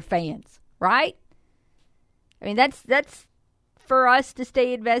victories are for fans, right? That's for us to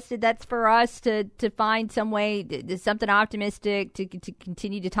stay invested. That's for us to find some way, something optimistic, to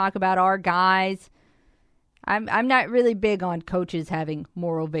continue to talk about our guys. I'm not really big on coaches having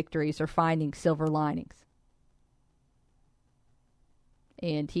moral victories or finding silver linings.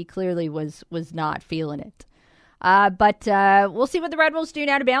 And he clearly was not feeling it. But we'll see what the Red Wolves do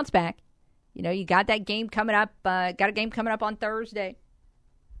now to bounce back. You got that game coming up. Got a game coming up on Thursday.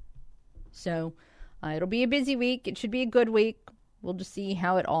 So it'll be a busy week. It should be a good week. We'll just see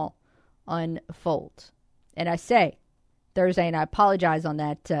how it all unfolds. And I say Thursday, and I apologize on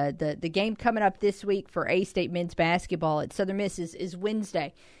that. The game coming up this week for A-State men's basketball at Southern Miss is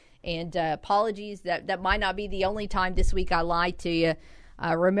Wednesday. And apologies, that might not be the only time this week I lied to you.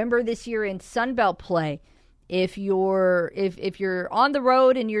 Remember this year in Sunbelt play, if you're on the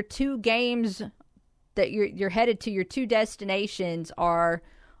road and your 2 games that you're headed to, your 2 destinations are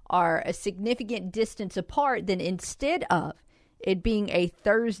a significant distance apart, then instead of it being a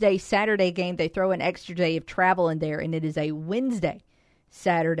Thursday-Saturday game, they throw an extra day of travel in there, and it is a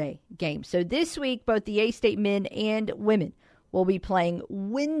Wednesday-Saturday game. So this week, both the A-State men and women will be playing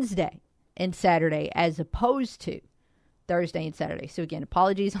Wednesday and Saturday as opposed to Thursday and Saturday. So again,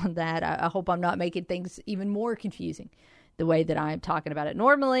 apologies on that. I hope I'm not making things even more confusing the way that I'm talking about it.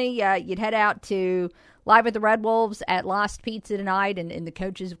 Normally, you'd head out to Live with the Red Wolves at Lost Pizza tonight, and the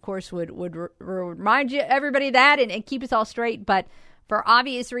coaches, of course, would remind everybody of that and keep us all straight. But for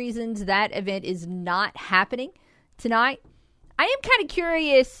obvious reasons, that event is not happening tonight. I am kind of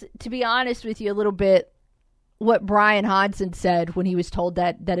curious, to be honest with you a little bit, what Bryan Hodgson said when he was told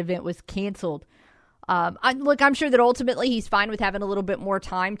that event was canceled. I'm sure that ultimately he's fine with having a little bit more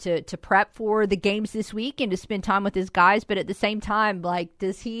time to prep for the games this week and to spend time with his guys. But at the same time,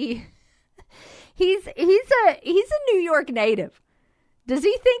 does he? He's a New York native. Does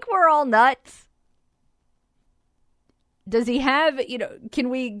he think we're all nuts? Does he have? Can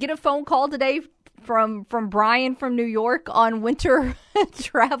we get a phone call today from Brian from New York on winter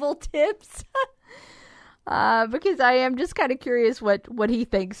travel tips? because I am just kind of curious what he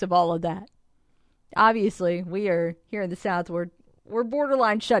thinks of all of that. Obviously, we are here in the South. We're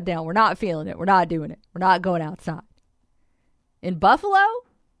borderline shut down. We're not feeling it. We're not doing it. We're not going outside. In Buffalo,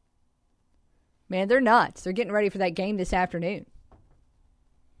 man, they're nuts. They're getting ready for that game this afternoon.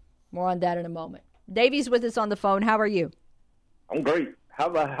 More on that in a moment. Davey's with us on the phone. How are you? I'm great. How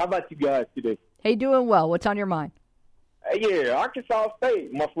about you guys today? Hey, doing well. What's on your mind? Yeah, Arkansas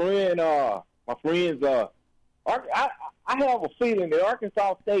State. My friends. I have a feeling that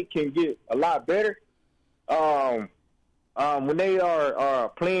Arkansas State can get a lot better. When they are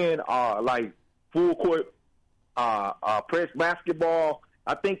playing like full court press basketball,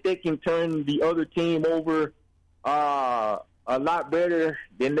 I think they can turn the other team over a lot better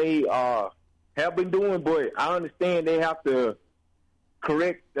than they have been doing. But I understand they have to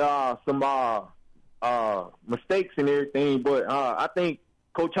correct some mistakes and everything. But I think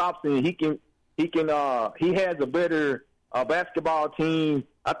Coach Hodgson, he has a better basketball team.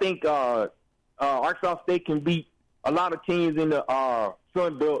 I think Arkansas State can beat a lot of teams in the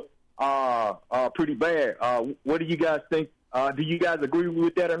Sun Belt pretty bad. What do you guys think? Do you guys agree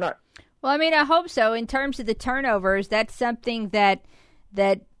with that or not? Well, I mean, I hope so. In terms of the turnovers, that's something that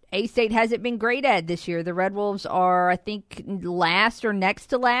A-State hasn't been great at this year. The Red Wolves are, I think, last or next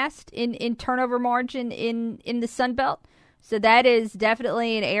to last in turnover margin in the Sun Belt. So that is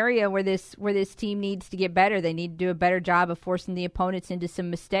definitely an area where this team needs to get better. They need to do a better job of forcing the opponents into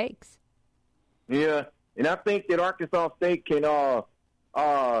some mistakes. Yeah, and I think that Arkansas State can do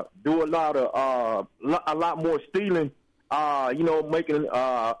a lot more stealing. Making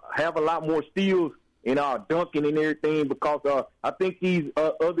have a lot more steals and dunking and everything, because I think these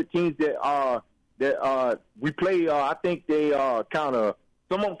other teams that we play, I think they kind of,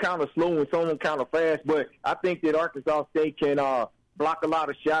 some of them kind of slow and some of them kind of fast, but I think that Arkansas State can block a lot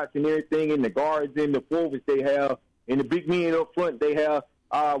of shots and everything, and the guards and the forwards they have, and the big men up front they have.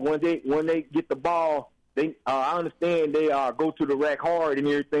 When they get the ball, I understand they go to the rack hard and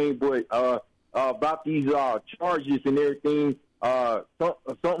everything, but about these charges and everything,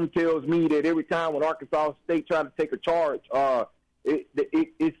 something tells me that every time when Arkansas State tries to take a charge,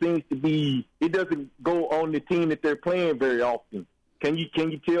 it seems to be, it doesn't go on the team that they're playing very often. Can you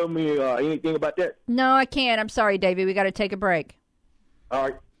tell me anything about that? No, I can't. I'm sorry, Davey. We got to take a break. All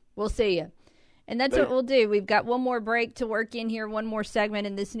right. We'll see you. And that's what we'll do. We've got one more break to work in here, one more segment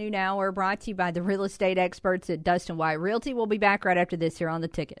in this noon hour, brought to you by the real estate experts at Dustin White Realty. We'll be back right after this here on The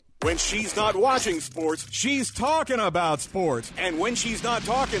Ticket. When she's not watching sports, she's talking about sports. And when she's not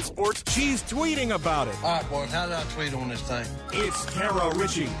talking sports, she's tweeting about it. All right, boys, how did I tweet on this thing? It's Tara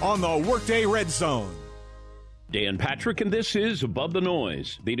Richey on the Workday Red Zone. Dan Patrick, and this is Above the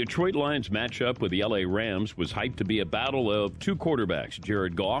Noise. The Detroit Lions matchup with the LA Rams was hyped to be a battle of two quarterbacks,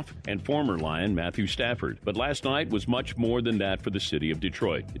 Jared Goff and former Lion Matthew Stafford. But last night was much more than that for the city of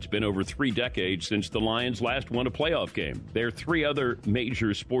Detroit. It's been over 3 decades since the Lions last won a playoff game. Their 3 other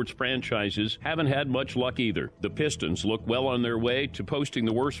major sports franchises haven't had much luck either. The Pistons look well on their way to posting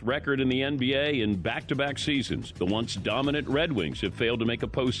the worst record in the NBA in back-to-back seasons. The once dominant Red Wings have failed to make a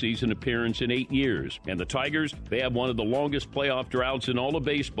postseason appearance in 8 years. And the Tigers, they have one of the longest playoff droughts in all of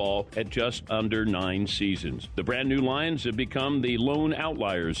baseball at just under 9 seasons. The brand new Lions have become the lone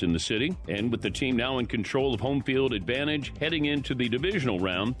outliers in the city, and with the team now in control of home field advantage heading into the divisional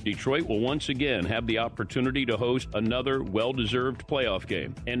round, Detroit will once again have the opportunity to host another well-deserved playoff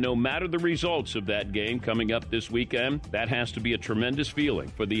game. And no matter the results of that game coming up this weekend, that has to be a tremendous feeling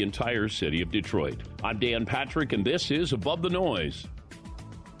for the entire city of Detroit. I'm Dan Patrick, and this is Above the Noise.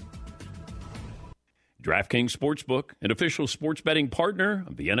 DraftKings Sportsbook, an official sports betting partner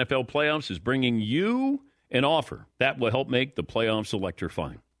of the NFL playoffs, is bringing you an offer that will help make the playoffs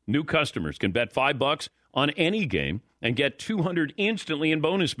electrifying. New customers can bet $5 on any game and get $200 instantly in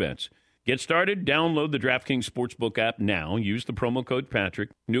bonus bets. Get started, download the DraftKings Sportsbook app now. Use the promo code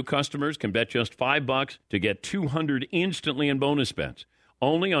Patrick. New customers can bet just $5 to get $200 instantly in bonus bets.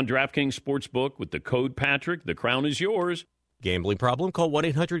 Only on DraftKings Sportsbook with the code Patrick. The crown is yours. Gambling problem? Call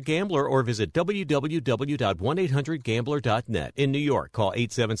 1-800-GAMBLER or visit www.1800gambler.net. In New York, call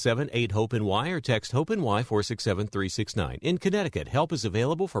 877-8-HOPE-NY or text HOPE-NY 467-369. In Connecticut, help is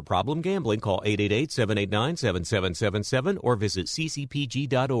available for problem gambling. Call 888-789-7777 or visit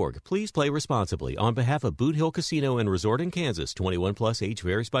ccpg.org. Please play responsibly. On behalf of Boot Hill Casino and Resort in Kansas, 21 plus, age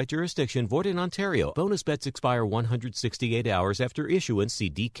varies by jurisdiction, void in Ontario. Bonus bets expire 168 hours after issuance. See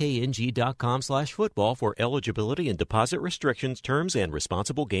dkng.com/football for eligibility and deposit restrictions, terms, and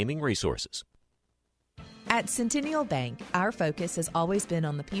responsible gaming resources. At Centennial Bank, our focus has always been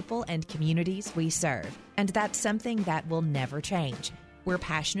on the people and communities we serve, and that's something that will never change. We're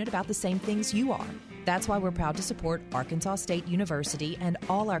passionate about the same things you are. That's why we're proud to support Arkansas State University and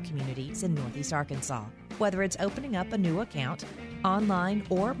all our communities in Northeast Arkansas. Whether it's opening up a new account, online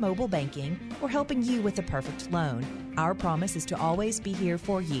or mobile banking, or helping you with the perfect loan, our promise is to always be here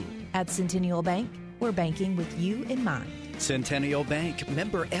for you. At Centennial Bank, we're banking with you in mind. Centennial Bank,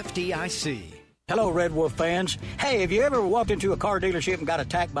 member FDIC. Hello, Red Wolf fans. Hey, have you ever walked into a car dealership and got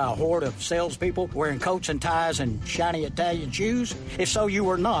attacked by a horde of salespeople wearing coats and ties and shiny Italian shoes? If so, you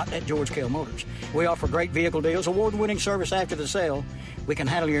were not at George Kell Motors. We offer great vehicle deals, award-winning service after the sale. We can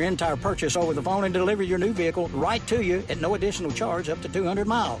handle your entire purchase over the phone and deliver your new vehicle right to you at no additional charge up to 200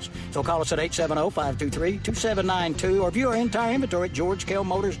 miles. So call us at 870-523-2792 or view our entire inventory at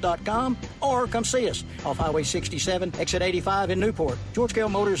georgekellmotors.com or come see us off Highway 67, exit 85 in Newport. George Kell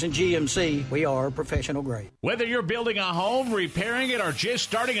Motors and GMC, we are professional grade. Whether you're building a home, repairing it, or just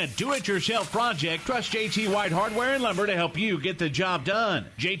starting a do-it-yourself project, trust JT White Hardware and Lumber to help you get the job done.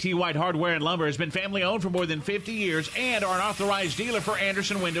 JT White Hardware and Lumber has been family-owned for more than 50 years and are an authorized dealer for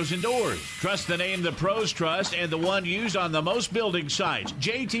Anderson Windows and Doors. Trust the name the pros trust and the one used on the most building sites.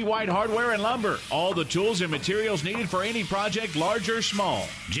 JT White Hardware and Lumber. All the tools and materials needed for any project, large or small.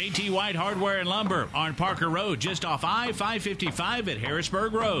 JT White Hardware and Lumber on Parker Road, just off I-555 at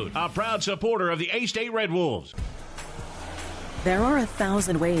Harrisburg Road. A proud supporter of the A-State Red Wolves. There are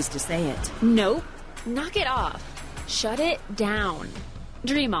 1,000 ways to say it. Nope. Knock it off. Shut it down.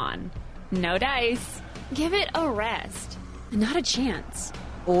 Dream on. No dice. Give it a rest. Not a chance.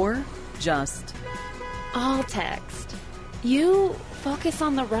 Or just all text. You focus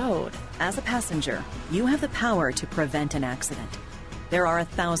on the road. As a passenger, you have the power to prevent an accident. There are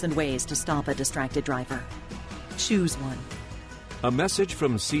 1,000 ways to stop a distracted driver. Choose one. A message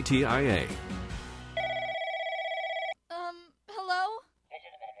from CTIA. Hello?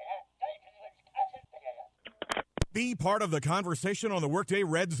 Be part of the conversation on the Workday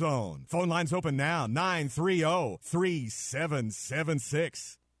Red Zone. Phone lines open now,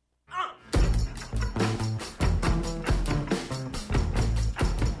 930-3776.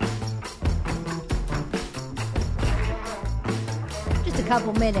 Just a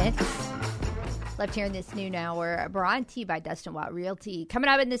couple minutes left here in this noon hour. Brought to you by Dustin Watt Realty. Coming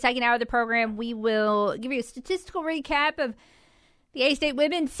up in the second hour of the program, we will give you a statistical recap of the A-State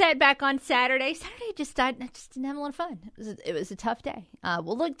women's set back on Saturday. Saturday just didn't have a lot of fun. It was a tough day.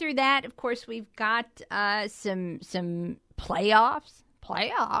 We'll look through that. Of course, we've got some playoffs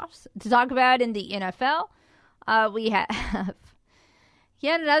to talk about in the NFL. We have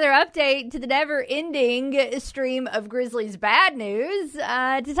yet another update to the never-ending stream of Grizzlies bad news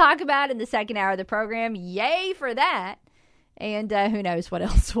to talk about in the second hour of the program. Yay for that. And who knows what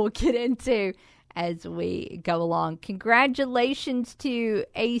else we'll get into as we go along. Congratulations to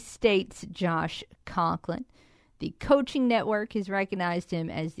A-State's Josh Conklin. The Coaching Network has recognized him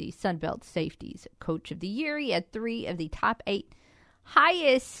as the Sunbelt Safeties Coach of the Year. He had 3 of the top 8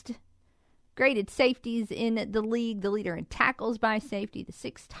 highest graded safeties in the league. The leader in tackles by safety, the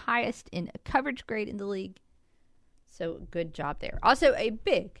 6th highest in coverage grade in the league. So good job there. Also a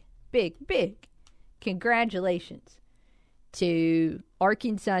big congratulations to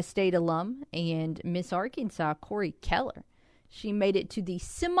Arkansas State alum and Miss Arkansas, Corey Keller. She made it to the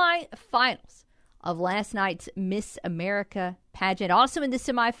semifinals of last night's Miss America pageant. Also in the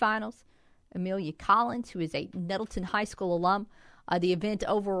semifinals, Amelia Collins, who is a Nettleton High School alum. The event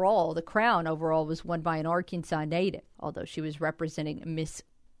overall, the crown overall, was won by an Arkansas native, although she was representing Miss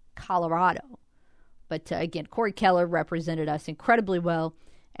Colorado. But again, Corey Keller represented us incredibly well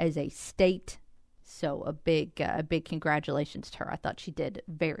as a state. So a big congratulations to her. I thought she did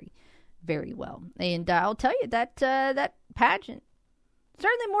very, very well. And I'll tell you that that pageant,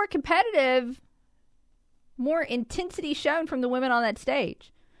 certainly more competitive, more intensity shown from the women on that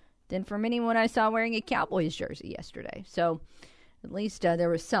stage than from anyone I saw wearing a Cowboys jersey yesterday. So at least there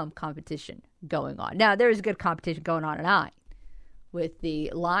was some competition going on. Now, there is good competition going on tonight with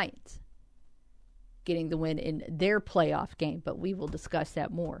the Lions getting the win in their playoff game, but we will discuss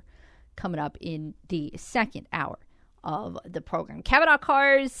that more coming up in the second hour of the program.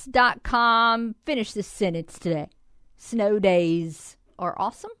 CavenaughCars.com. Finish this sentence today. Snow days are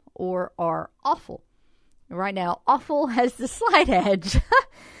awesome or are awful. Right now, awful has the slight edge.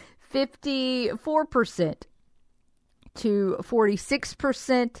 54% to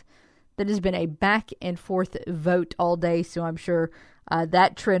 46%. That has been a back and forth vote all day, so I'm sure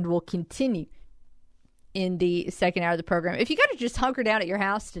that trend will continue in the second hour of the program. If you got to just hunker down at your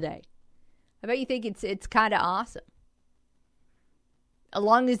house today, I bet you think it's kind of awesome. As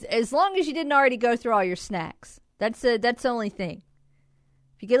long as you didn't already go through all your snacks. That's the only thing.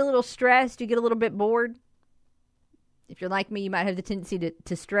 If you get a little stressed, you get a little bit bored, If you're like me, you might have the tendency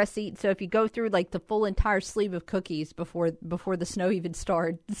to stress eat. So if you go through like the full entire sleeve of cookies before the snow even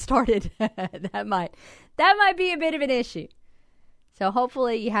started, that might be a bit of an issue. So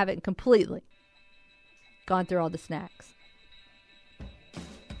hopefully you haven't completely gone through all the snacks.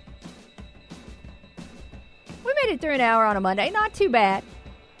 We made it through an hour on a Monday. Not too bad.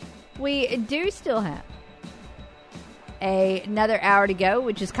 We do still have another hour to go,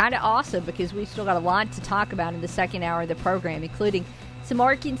 which is kind of awesome because we still got a lot to talk about in the second hour of the program, including some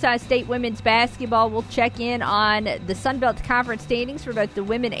Arkansas State women's basketball. We'll check in on the Sun Belt Conference standings for both the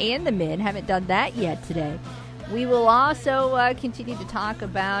women and the men. Haven't done that yet today. We will also continue to talk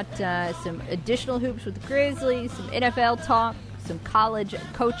about some additional hoops with the Grizzlies, some NFL talk, some college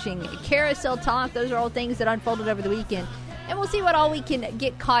coaching carousel talk. Those are all things that unfolded over the weekend. And we'll see what all we can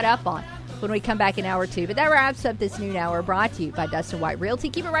get caught up on when we come back in hour 2. But that wraps up this noon hour, brought to you by Dustin White Realty.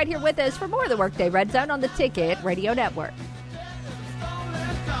 Keep it right here with us for more of the Workday Red Zone on the Ticket Radio Network.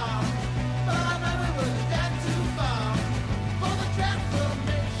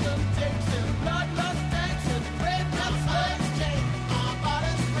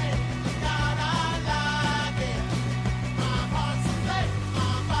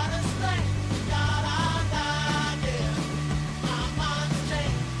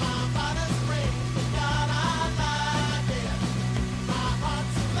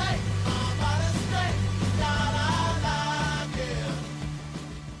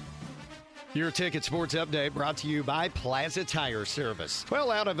 Your Ticket Sports Update brought to you by Plaza Tire Service. Well,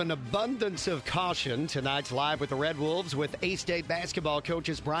 out of an abundance of caution, tonight's Live with the Red Wolves with A-State basketball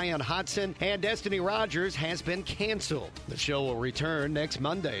coaches Bryan Hodgson and Destiny Rogers has been canceled. The show will return next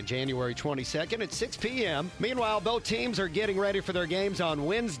Monday, January 22nd at 6 p.m. Meanwhile, both teams are getting ready for their games on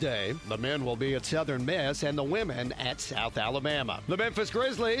Wednesday. The men will be at Southern Miss and the women at South Alabama. The Memphis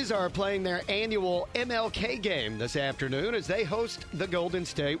Grizzlies are playing their annual MLK game this afternoon as they host the Golden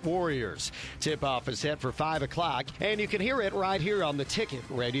State Warriors. Tip-off is set for 5 o'clock, and you can hear it right here on the Ticket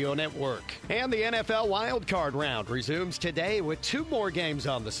Radio Network. And the NFL Wild Card round resumes today with 2 more games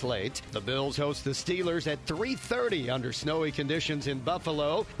on the slate. The Bills host the Steelers at 3:30 under snowy conditions in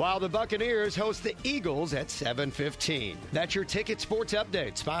Buffalo, while the Buccaneers host the Eagles at 7:15. That's your Ticket Sports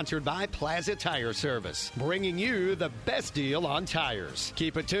Update, sponsored by Plaza Tire Service, bringing you the best deal on tires.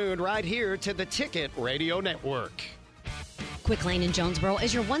 Keep it tuned right here to the Ticket Radio Network. Quick Lane in Jonesboro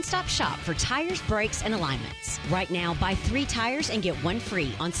is your one-stop shop for tires, brakes, and alignments. Right now, buy 3 tires and get 1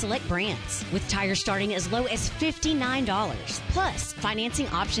 free on select brands, with tires starting as low as $59. Plus, financing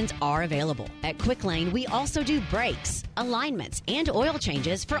options are available. At Quick Lane, we also do brakes, alignments, and oil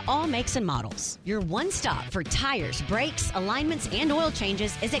changes for all makes and models. Your one stop for tires, brakes, alignments, and oil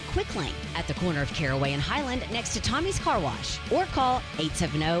changes is at Quick Lane at the corner of Caraway and Highland next to Tommy's Car Wash, or call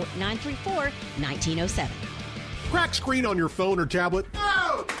 870-934-1907. Cracked screen on your phone or tablet?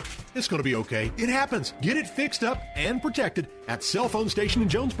 No! It's going to be okay. It happens. Get it fixed up and protected at Cell Phone Station in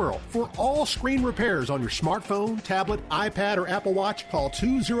Jonesboro. For all screen repairs on your smartphone, tablet, iPad, or Apple Watch, call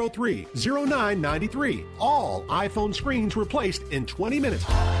 203-0993. All iPhone screens replaced in 20 minutes.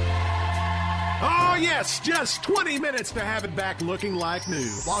 Oh, yes, just 20 minutes to have it back looking like new.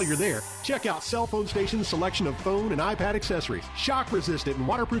 While you're there, check out Cell Phone Station's selection of phone and iPad accessories, shock-resistant and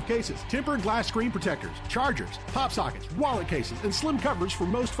waterproof cases, tempered glass screen protectors, chargers, pop sockets, wallet cases, and slim covers for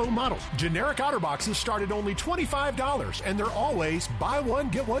most phone models. Generic OtterBoxes start at only $25, and they're always buy one,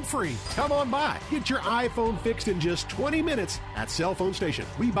 get one free. Come on by. Get your iPhone fixed in just 20 minutes at Cell Phone Station.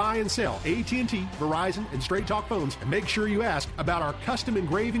 We buy and sell AT&T, Verizon, and Straight Talk phones, and make sure you ask about our custom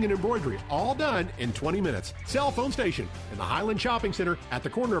engraving and embroidery, all done in 20 minutes. Cell Phone Station in the Highland Shopping Center at the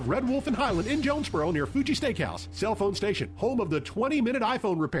corner of Red Wolf and Highland in Jonesboro near Fuji Steakhouse. Cell Phone Station, home of the 20-minute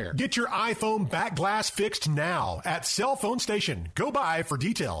iPhone repair. Get your iPhone back glass fixed now at Cell Phone Station. Go by for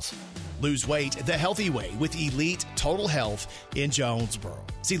details. Lose weight the healthy way with Elite Total Health in Jonesboro.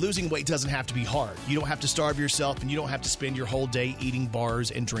 See, losing weight doesn't have to be hard. You don't have to starve yourself, and you don't have to spend your whole day eating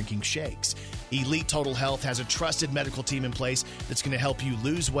bars and drinking shakes. Elite Total Health has a trusted medical team in place that's going to help you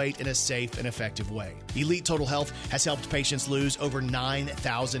lose weight in a safe and effective way. Elite Total Health has helped patients lose over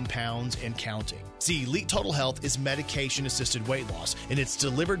 9,000 pounds and counting. See, Elite Total Health is medication-assisted weight loss, and it's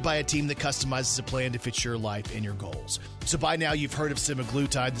delivered by a team that customizes a plan to fit your life and your goals. So by now, you've heard of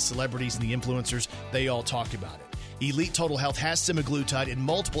semaglutide. The celebrities and the influencers, they all talk about it. Elite Total Health has semaglutide and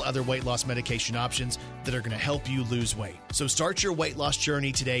multiple other weight loss medication options that are going to help you lose weight. So start your weight loss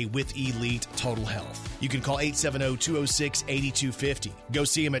journey today with Elite Total Health. You can call 870-206-8250. Go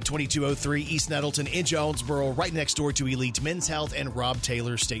see them at 2203 East Nettleton in Jonesboro, right next door to Elite Men's Health and Rob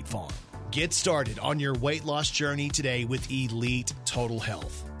Taylor State Farm. Get started on your weight loss journey today with Elite Total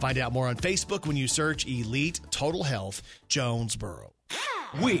Health. Find out more on Facebook when you search Elite Total Health Jonesboro.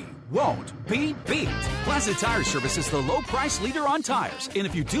 We won't be beat. Plaza Tire Service is the low price leader on tires. And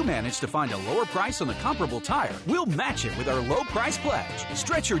if you do manage to find a lower price on the comparable tire, we'll match it with our low price pledge.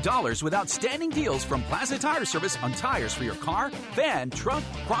 Stretch your dollars with outstanding deals from Plaza Tire Service on tires for your car, van, truck,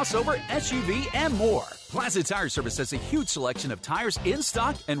 crossover, SUV, and more. Plaza Tire Service has a huge selection of tires in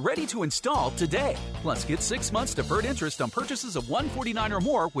stock and ready to install today. Plus, get 6 months deferred interest on purchases of $149 or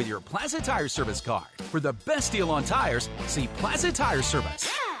more with your Plaza Tire Service card. For the best deal on tires, see Plaza Tire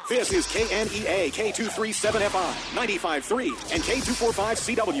Service. This is KNEA K237FI 95.3 and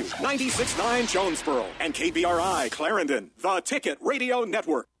K245CW 96.9 Jonesboro and KBRI Clarendon, the Ticket Radio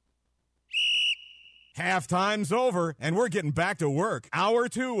Network. Halftime's over, and we're getting back to work. Hour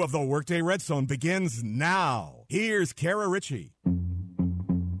 2 of the Workday Redzone begins now. Here's Kara Richey.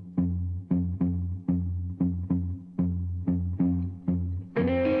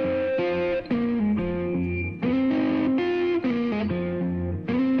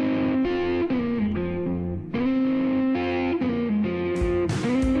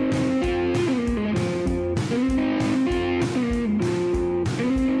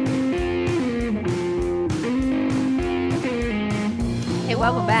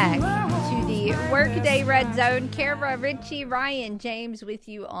 Welcome back to the Workday Redzone. Kara, Richey, Ryan, James with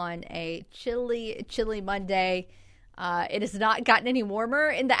you on a chilly, chilly Monday. It has not gotten any warmer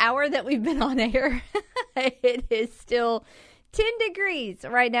in the hour that we've been on air. It is still 10 degrees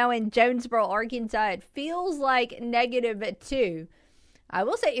right now in Jonesboro, Arkansas. It feels like -2. I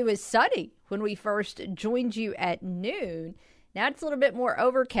will say it was sunny when we first joined you at noon. Now it's a little bit more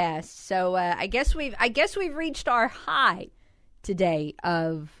overcast. So I guess we've reached our high today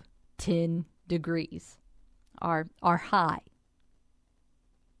of 10 degrees, our high.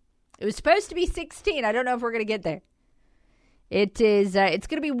 It was supposed to be 16. I don't know if we're going to get there. It is. It's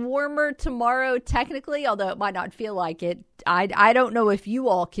going to be warmer tomorrow, technically, although it might not feel like it. I don't know if you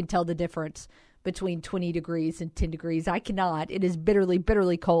all can tell the difference between 20 degrees and 10 degrees. I cannot. It is bitterly,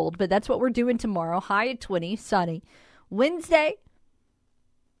 bitterly cold, but that's what we're doing tomorrow. High at 20, sunny. Wednesday,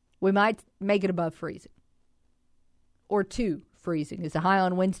 we might make it above freezing. Or 2 freezing, as the high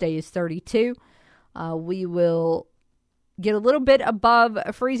on Wednesday is 32. We will get a little bit above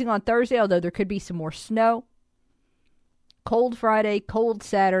freezing on Thursday, although there could be some more snow. Cold Friday, cold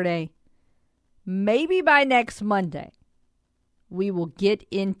Saturday. Maybe by next Monday, we will get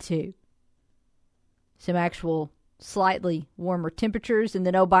into some actual slightly warmer temperatures. And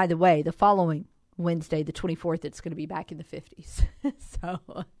then, oh, by the way, the following Wednesday, the 24th, it's going to be back in the 50s. So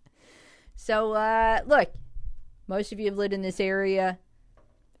look. Most of you have lived in this area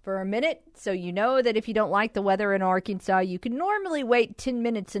for a minute, so you know that if you don't like the weather in Arkansas, you can normally wait 10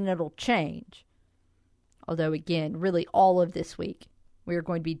 minutes and it'll change. Although, again, really all of this week, we are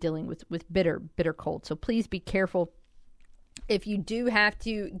going to be dealing with bitter, bitter cold. So please be careful if you do have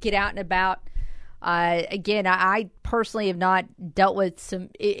to get out and about. Again, I personally have not dealt with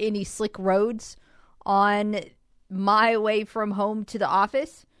any slick roads on my way from home to the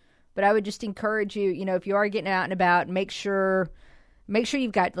office. But I would just encourage you, if you are getting out and about, make sure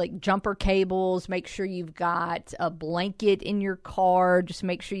you've got like jumper cables, make sure you've got a blanket in your car, just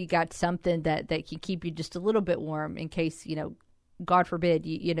make sure you got something that can keep you just a little bit warm in case, God forbid,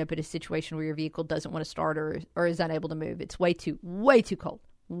 you end up in a situation where your vehicle doesn't want to start or is unable to move. It's way too cold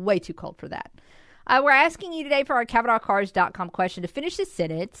for that. We're asking you today for our CavenaughCars.com question to finish this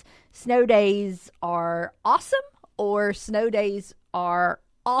sentence. Snow days are awesome or snow days are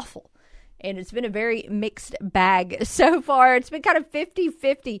awful. And it's been a very mixed bag so far. It's been kind of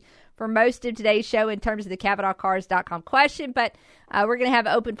 50-50 for most of today's show in terms of the CavenaughCars.com question. But we're going to have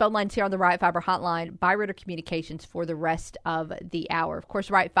open phone lines here on the Right Fiber hotline by Ritter Communications for the rest of the hour. Of course,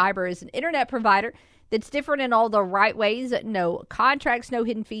 Right Fiber is an internet provider that's different in all the right ways. No contracts, no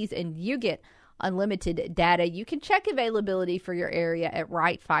hidden fees, and you get unlimited data. You can check availability for your area at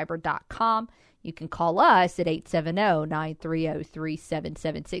rightfiber.com. You can call us at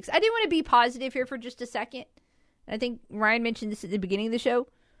 870-930-3776. I do want to be positive here for just a second. I think Ryan mentioned this at the beginning of the show.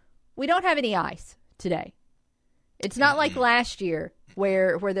 We don't have any ice today. It's not like last year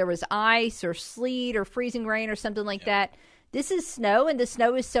where there was ice or sleet or freezing rain or something like that. This is snow, and the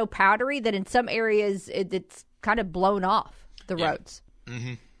snow is so powdery that in some areas it's kind of blown off the roads.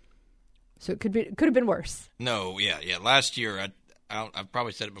 Mm-hmm. So it could have been worse. No, yeah. Last year, I've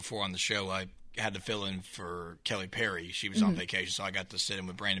probably said it before on the show, I had to fill in for Kelly Perry. She was on vacation, so I got to sit in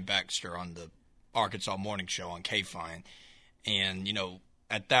with Brandon Baxter on the Arkansas Morning Show on K-Fine. And,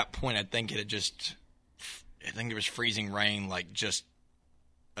 at that point, I think it was freezing rain like just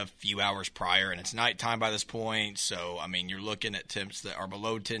a few hours prior, and it's nighttime by this point. So, I mean, you're looking at temps that are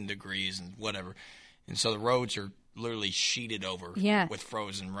below 10 degrees and whatever. And so the roads are literally sheeted over with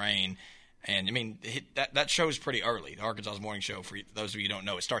frozen rain. And, I mean, that show's pretty early. The Arkansas Morning Show, for those of you who don't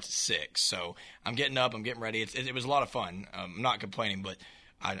know, it starts at 6. So I'm getting up. I'm getting ready. It was a lot of fun. I'm not complaining, but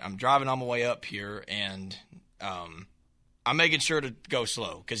I'm driving on my way up here, and I'm making sure to go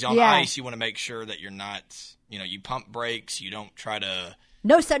slow. Because on the ice, you want to make sure that you're not, you pump brakes. You don't try to –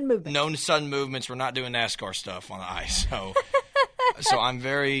 No sudden movements. No sudden movements. We're not doing NASCAR stuff on the ice. So I'm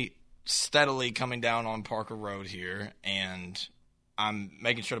very steadily coming down on Parker Road here, and – I'm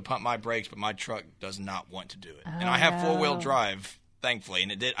making sure to pump my brakes, but my truck does not want to do it. And I have four-wheel drive, thankfully,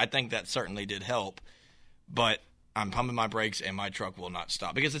 and I think that certainly did help. But I'm pumping my brakes, and my truck will not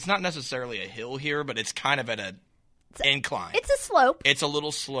stop. Because it's not necessarily a hill here, but it's kind of at an incline. It's a slope. It's a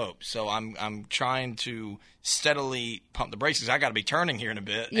little slope. So I'm trying to steadily pump the brakes because I got to be turning here in a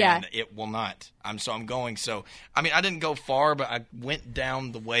bit, and it will not. I'm going. So, I mean, I didn't go far, but I went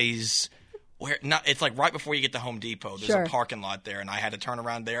down the ways – it's like right before you get to Home Depot. There's a parking lot there, and I had to turn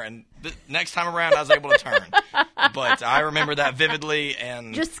around there. And the next time around, I was able to turn. But I remember that vividly.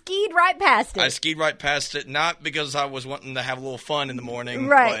 And just skied right past it. I skied right past it, not because I was wanting to have a little fun in the morning,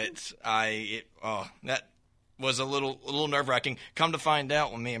 right. But that was a little nerve-wracking. Come to find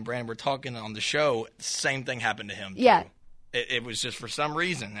out, when me and Brandon were talking on the show, the same thing happened to him, too. Yeah. It was just for some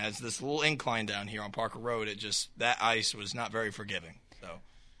reason, as this little incline down here on Parker Road, that ice was not very forgiving. So.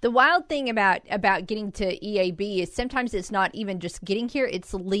 The wild thing about getting to EAB is sometimes it's not even just getting here;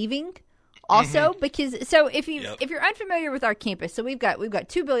 it's leaving. Also, because if you're unfamiliar with our campus, so we've got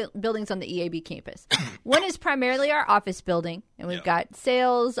two buildings on the EAB campus. One is primarily our office building, and we've got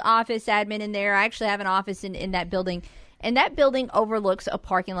sales, office, admin in there. I actually have an office in that building, and that building overlooks a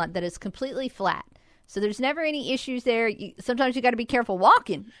parking lot that is completely flat. So there's never any issues there. Sometimes you got to be careful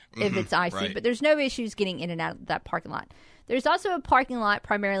walking if it's icy, but there's no issues getting in and out of that parking lot. There's also a parking lot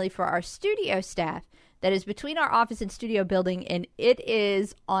primarily for our studio staff that is between our office and studio building, and it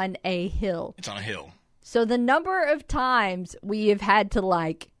is on a hill. It's on a hill. So the number of times we have had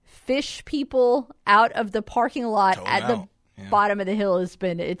to, fish people out of the parking lot at the bottom of the hill has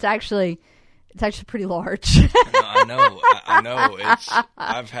been, it's actually pretty large. I know.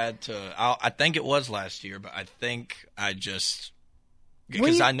 I've had to, I think it was last year, but I think I just... Were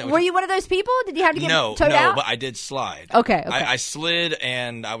you one of those people? Did you have to get towed out? No, but I did slide. Okay. I slid,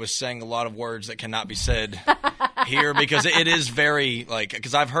 and I was saying a lot of words that cannot be said here because it is very,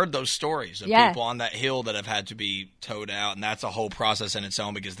 because I've heard those stories of people on that hill that have had to be towed out, and that's a whole process in its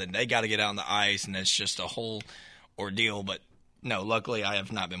own because then they got to get out on the ice, and it's just a whole ordeal. But no, luckily I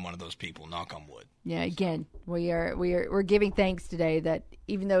have not been one of those people, knock on wood. Yeah, again, we're giving thanks today that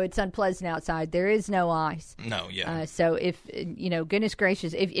even though it's unpleasant outside, there is no ice. No, so if, goodness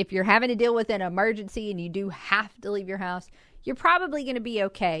gracious, if you're having to deal with an emergency and you do have to leave your house, you're probably going to be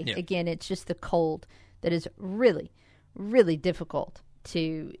okay. Yeah. Again, it's just the cold that is really, really difficult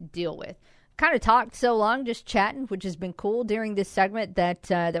to deal with. Kind of talked so long just chatting, which has been cool during this segment that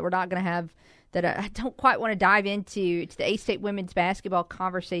we're not going to have. That I don't quite want to dive into the A-State women's basketball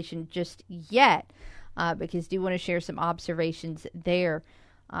conversation just yet because I do want to share some observations there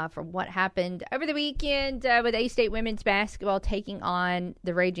from what happened over the weekend with A-State women's basketball taking on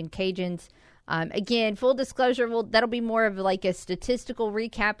the Raging Cajuns. Again, full disclosure, that'll be more of a statistical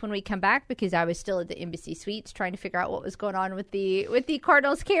recap when we come back because I was still at the Embassy Suites trying to figure out what was going on with the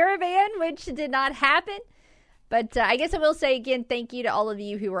Cardinals Caravan, which did not happen. But I guess I will say again, thank you to all of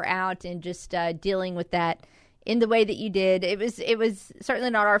you who were out and just dealing with that in the way that you did. It was certainly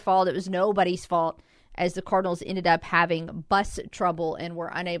not our fault. It was nobody's fault as the Cardinals ended up having bus trouble and were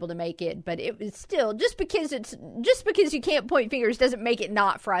unable to make it. But it was still just because you can't point fingers doesn't make it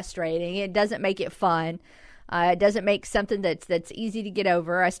not frustrating. It doesn't make it fun. It doesn't make something that's easy to get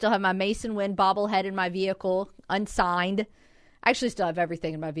over. I still have my Mason Wynn bobblehead in my vehicle, unsigned. I actually still have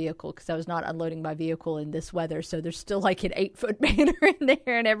everything in my vehicle because I was not unloading my vehicle in this weather. So there's still an 8-foot banner in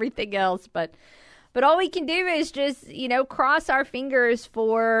there and everything else. But all we can do is just, cross our fingers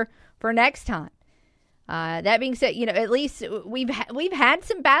for next time. That being said, at least we've had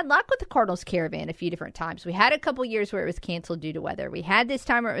some bad luck with the Cardinals Caravan a few different times. We had a couple years where it was canceled due to weather. We had this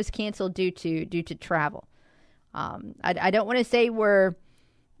time where it was canceled due to travel. I don't want to say we're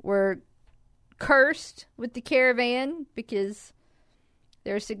cursed with the Caravan because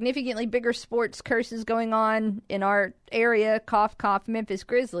there are significantly bigger sports curses going on in our area. Cough, cough, Memphis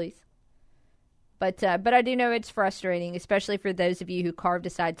Grizzlies. But I do know it's frustrating, especially for those of you who carved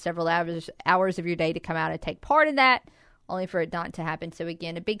aside several hours of your day to come out and take part in that, only for it not to happen. So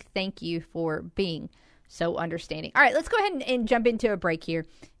again, a big thank you for being so understanding. All right, let's go ahead and jump into a break here.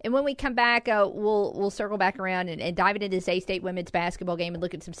 And when we come back, we'll circle back around and dive into this A-State women's basketball game and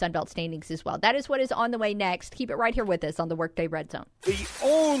look at some Sunbelt standings as well. That is what is on the way next. Keep it right here with us on the Workday Red Zone. The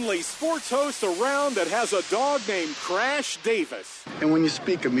only sports host around that has a dog named Crash Davis. And when you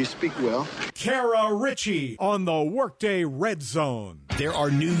speak of me, speak well. Kara Richey on the Workday Red Zone. There are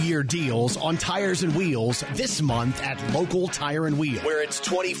New Year deals on tires and wheels this month at Local Tire and Wheel, where it's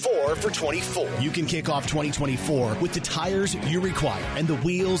 24 for 24. You can kick off 2024 with the tires you require and the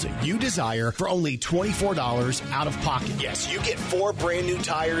wheels you desire for only $24 out of pocket. Yes, you get 4 brand new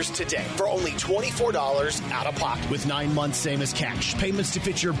tires today for only $24 out of pocket. With 9 months, same as cash. Payments to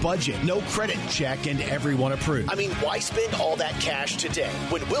fit your budget. No credit check and everyone approved. I mean, why spend all that cash today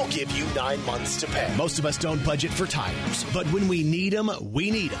when we'll give you 9 months to pay? Most of us don't budget for tires, but when we need them,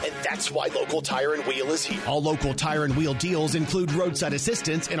 we need them. And that's why Local Tire and Wheel is here. All Local Tire and Wheel deals include roadside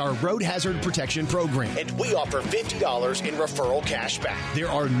assistance in our road hazard protection program. And we offer $50 in referral cash back. There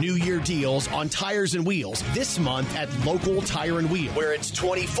are New Year deals on tires and wheels this month at Local Tire and Wheel, where it's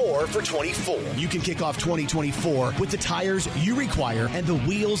 24 for 24. You can kick off 2024 with the tires you require and the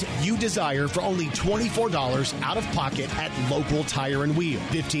wheels you desire for only $24 out of pocket at Local Tire and Wheel,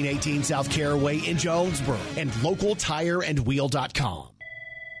 1518 South Caraway in Jonesboro, and localtireandwheel.com.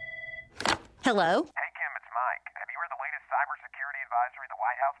 Hello? Hey, Kim, it's Mike. Have you heard the latest cybersecurity advisory the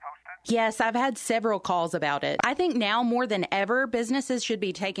White House posted? Yes, I've had several calls about it. I think now more than ever, businesses should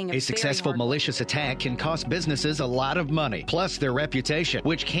be taking a successful malicious attack can cost businesses a lot of money, plus their reputation,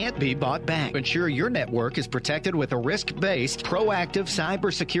 which can't be bought back. Ensure your network is protected with a risk-based, proactive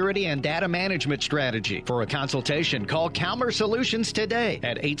cybersecurity and data management strategy. For a consultation, call Calmer Solutions today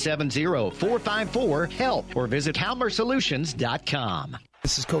at 870-454-HELP or visit calmersolutions.com.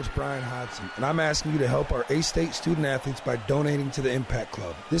 This is Coach Bryan Hodgson, and I'm asking you to help our A-State student-athletes by donating to the Impact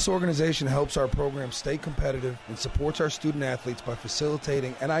Club. This organization helps our program stay competitive and supports our student-athletes by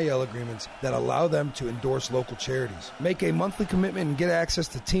facilitating NIL agreements that allow them to endorse local charities. Make a monthly commitment and get access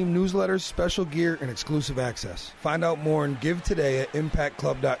to team newsletters, special gear, and exclusive access. Find out more and give today at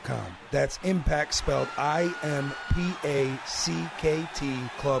impactclub.com. That's Impact spelled I-M-P-A-C-K-T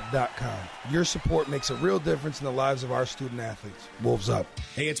club.com. Your support makes a real difference in the lives of our student-athletes. Wolves up.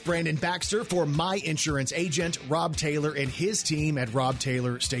 Hey, it's Brandon Baxter for my insurance agent, Rob Taylor, and his team at Rob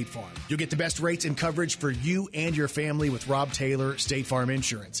Taylor State Farm. You'll get the best rates and coverage for you and your family with Rob Taylor State Farm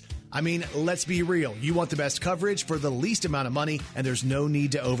Insurance. I mean, let's be real. You want the best coverage for the least amount of money, and there's no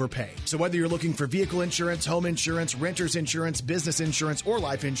need to overpay. So whether you're looking for vehicle insurance, home insurance, renter's insurance, business insurance, or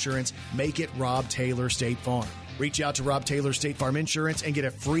life insurance, make it Rob Taylor State Farm. Reach out to Rob Taylor State Farm Insurance and get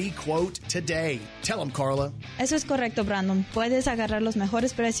a free quote today. Tell them, Carla. Eso es correcto, Brandon. Puedes agarrar los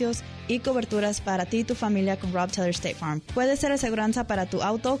mejores precios y coberturas para ti y tu familia con Rob Taylor State Farm. Puede ser aseguranza para tu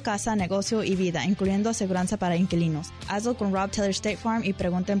auto, casa, negocio y vida, incluyendo aseguranza para inquilinos. Hazlo con Rob Taylor State Farm y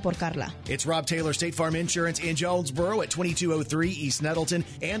pregunten por Carla. It's Rob Taylor State Farm Insurance in Jonesboro at 2203 East Nettleton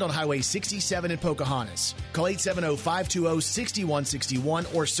and on Highway 67 in Pocahontas. Call 870-520-6161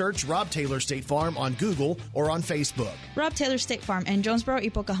 or search Rob Taylor State Farm on Google or on Facebook. Rob Taylor State Farm en Jonesboro y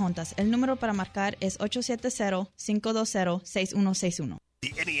Pocahontas. El número para marcar es 870-520-6161.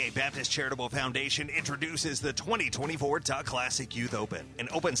 The NEA Baptist Charitable Foundation introduces the 2024 Duck Classic Youth Open, an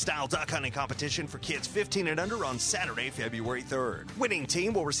open-style duck hunting competition for kids 15 and under on Saturday, February 3rd. Winning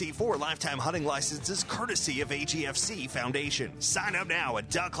team will receive 4 lifetime hunting licenses courtesy of AGFC Foundation. Sign up now at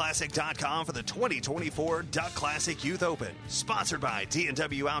duckclassic.com for the 2024 Duck Classic Youth Open. Sponsored by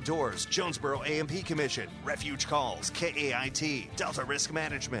D&W Outdoors, Jonesboro A&P Commission, Refuge Calls, KAIT, Delta Risk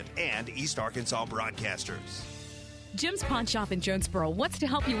Management, and East Arkansas Broadcasters. Jim's Pawn Shop in Jonesboro wants to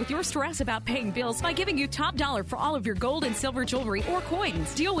help you with your stress about paying bills by giving you top dollar for all of your gold and silver jewelry or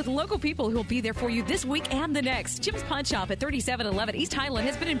coins. Deal with local people who will be there for you this week and the next. Jim's Pawn Shop at 3711 East Highland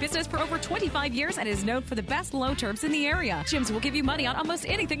has been in business for over 25 years and is known for the best loan terms in the area. Jim's will give you money on almost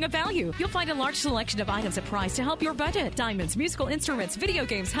anything of value. You'll find a large selection of items at price to help your budget. Diamonds, musical instruments, video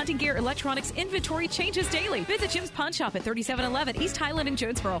games, hunting gear, electronics, inventory changes daily. Visit Jim's Pawn Shop at 3711 East Highland in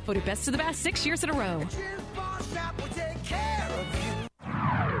Jonesboro. Voted best to the best 6 years in a row.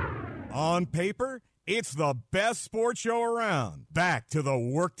 On paper, it's the best sports show around. Back to the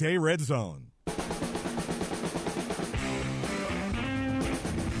Workday Red Zone.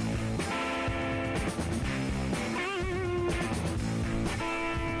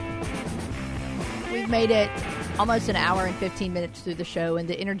 We've made it almost an hour and 15 minutes through the show, and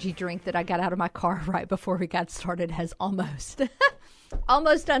the energy drink that I got out of my car right before we got started has almost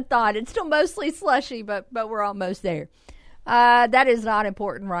unthawed. It's still mostly slushy, but we're almost there. That is not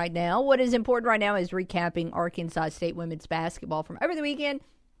important right now. What is important right now is recapping Arkansas State women's basketball from over the weekend.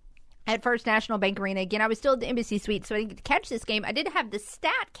 at First National Bank Arena. Again, I was still at the Embassy Suite, so I didn't get to catch this game. I did have the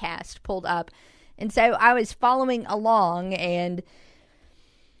StatCast pulled up, and so I was following along, and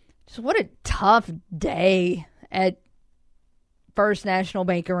just what a tough day at First National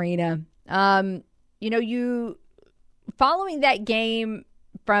Bank Arena. You following that game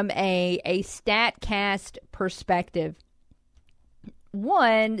from a StatCast perspective,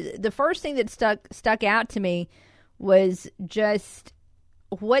 one, the first thing that stuck out to me was just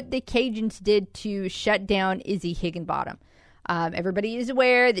what the Cajuns did to shut down Izzy Higginbottom. Everybody is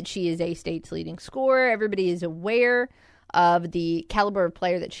aware that she is A-State's leading scorer. Everybody is aware of the caliber of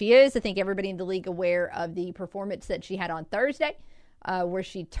player that she is. I think everybody in the league aware of the performance that she had on Thursday, where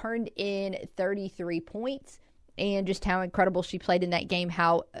she turned in 33 points, and just how incredible she played in that game,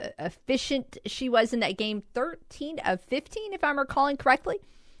 how efficient she was in that game. 13 of 15, if I'm recalling correctly,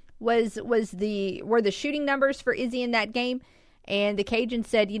 were the shooting numbers for Izzy in that game. And the Cajuns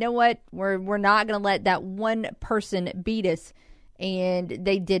said, you know what, we're not going to let that one person beat us. And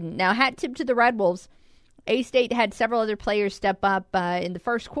they didn't. Now, hat tip to the Red Wolves. A-State had several other players step up in the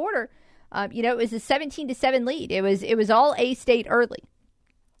first quarter. It was a 17-7 lead. It was all A-State early.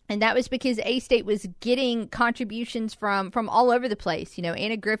 And that was because A-State was getting contributions from all over the place.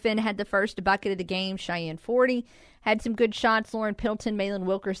 Anna Griffin had the first bucket of the game. Cheyenne Forty had some good shots. Lauren Pilton, Malin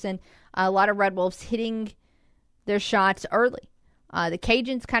Wilkerson, a lot of Red Wolves hitting their shots early. The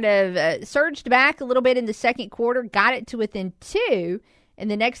Cajuns kind of surged back a little bit in the second quarter, got it to within 2,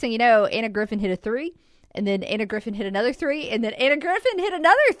 and the next thing you know, Anna Griffin hit a 3, and then Anna Griffin hit another 3, and then Anna Griffin hit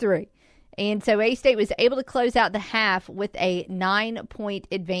another 3. And so A-State was able to close out the half with a 9-point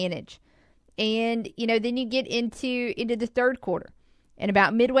advantage. And, then you get into the third quarter. And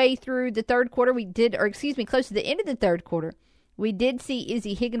about midway through the third quarter, close to the end of the third quarter, we did see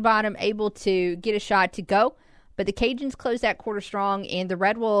Izzy Higginbottom able to get a shot to go. But the Cajuns closed that quarter strong, and the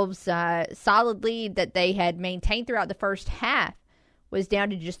Red Wolves' solid lead that they had maintained throughout the first half was down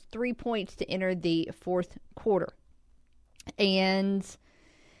to just 3 points to enter the fourth quarter. And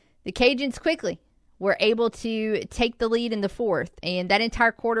the Cajuns quickly were able to take the lead in the fourth, and that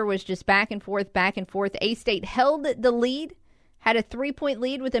entire quarter was just back and forth, back and forth. A-State held the lead, had a 3-point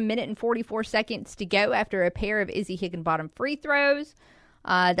lead with 1 minute and 44 seconds to go after a pair of Izzy Higginbottom free throws.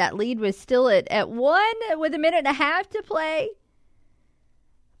 That lead was still at 1 with 1.5 minutes to play.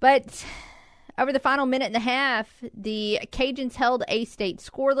 But over the final 1.5 minutes, the Cajuns held A-State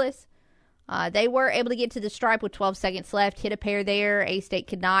scoreless. They were able to get to the stripe with 12 seconds left, hit a pair there. A-State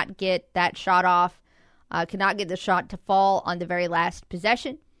could not get that shot off, could not get the shot to fall on the very last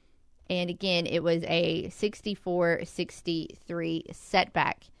possession. And again, it was a 64-63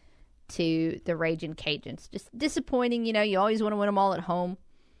 setback to the Ragin' Cajuns. Just disappointing, you always want to win them all at home.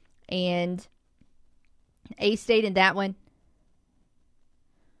 And A-State in that one,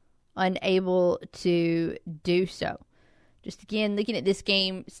 unable to do so. Just again, looking at this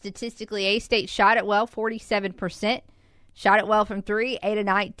game, statistically, A-State shot it well, 47%. Shot it well from 3, 8 of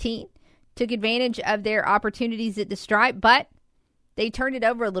 19. Took advantage of their opportunities at the stripe, but they turned it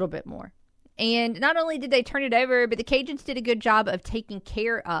over a little bit more. And not only did they turn it over, but the Cajuns did a good job of taking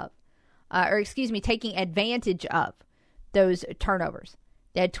advantage of those turnovers.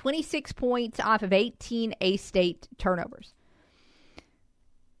 They had 26 points off of 18 A-State turnovers.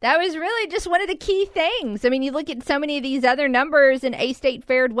 That was really just one of the key things. I mean, you look at so many of these other numbers, and A-State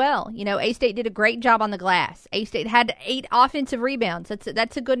fared well. A-State did a great job on the glass. A-State had 8 offensive rebounds.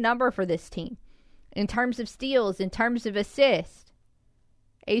 That's a good number for this team. In terms of steals, in terms of assists,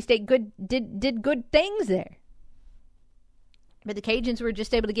 A-State did good things there. But the Cajuns were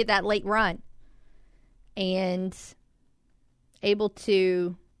just able to get that late run and able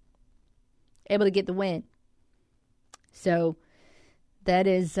to get the win. So that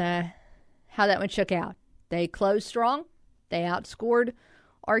is how that one shook out. They closed strong. They outscored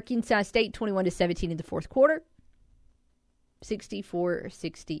Arkansas State 21-17 in the fourth quarter.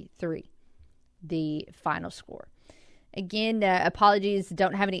 64-63, the final score. Again, apologies,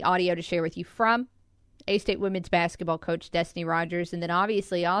 don't have any audio to share with you from A-State women's basketball coach Destiny Rogers. And then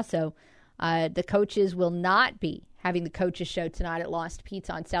obviously also the coaches will not be having the coaches show tonight at Lost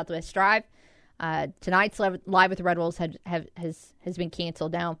Pizza on Southwest Drive. Tonight's Live with the Red Wolves has been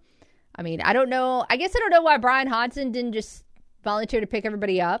canceled. Now, I mean, I don't know why Bryan Hodgson didn't just volunteer to pick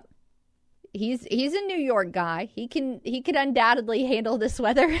everybody up. He's a New York guy. He can undoubtedly handle this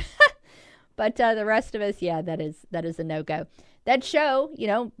weather. But the rest of us, that is a no-go. That show,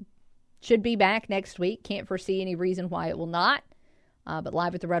 should be back next week. Can't foresee any reason why it will not. But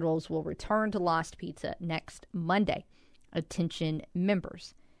Live with the Red Wolves will return to Lost Pizza next Monday. Attention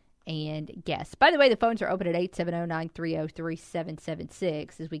members and guests. By the way, the phones are open at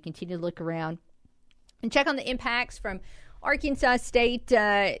 870-930-3776 as we continue to look around and check on the impacts from Arkansas State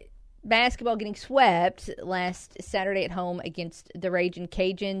basketball getting swept last Saturday at home against the Ragin'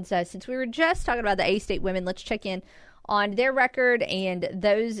 Cajuns. Since we were just talking about the A-State women, let's check in on their record and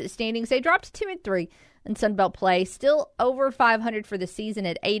those standings. They dropped to 2-3 in Sun Belt play, still over 500 for the season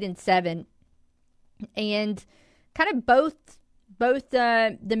at 8-7, and kind of both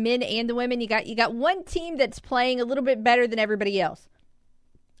the men and the women. You got one team that's playing a little bit better than everybody else.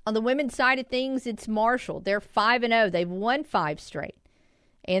 On the women's side of things, it's Marshall. They're 5-0. They've won 5 straight.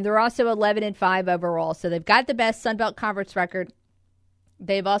 And they're also 11-5 overall. So they've got the best Sun Belt Conference record.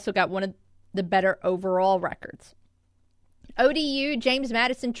 They've also got one of the better overall records. ODU, James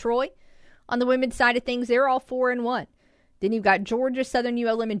Madison, Troy. On the women's side of things, they're all 4-1. Then you've got Georgia, Southern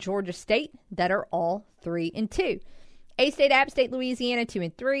ULM, and Georgia State that are all 3-2. A-State, App State, Louisiana,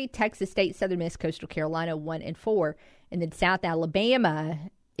 2-3. Texas State, Southern Miss, Coastal Carolina, 1-4. And then South Alabama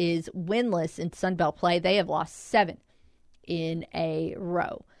is winless in Sun Belt play. They have lost 7 in a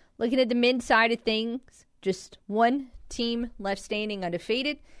row. Looking at the men's side of things, just one team left standing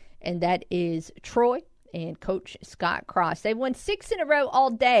undefeated, and that is Troy and Coach Scott Cross. They've won 6 in a row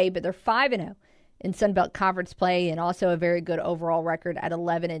all day, but they're 5-0 in Sun Belt Conference play, and also a very good overall record at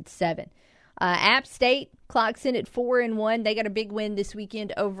 11-7. App State clocks in at 4-1. They got a big win this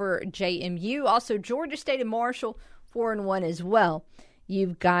weekend over JMU. Also, Georgia State and Marshall 4-1 as well.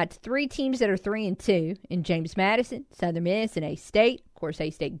 You've got 3 teams that are 3-2 in James Madison, Southern Miss, and A-State. Of course,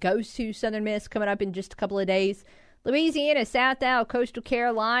 A-State goes to Southern Miss coming up in just a couple of days. Louisiana, South Al, Coastal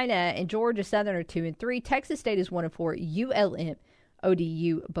Carolina, and Georgia Southern are 2-3. Texas State is 1-4. ULM,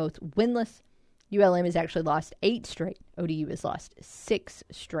 ODU, both winless. ULM has actually lost 8 straight. ODU has lost 6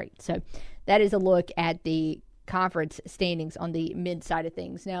 straight. So that is a look at the conference standings on the mid side of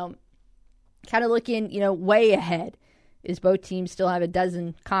things. Now, kind of looking, way ahead, is both teams still have a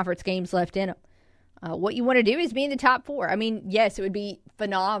dozen conference games left in them. What you want to do is be in the top 4. I mean, yes, it would be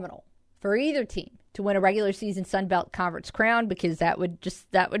phenomenal for either team to win a regular season Sun Belt Conference crown, because that would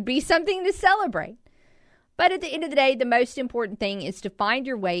be something to celebrate. But at the end of the day, the most important thing is to find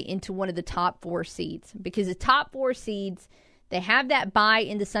your way into one of the top 4 seeds, because the top 4 seeds, they have that bye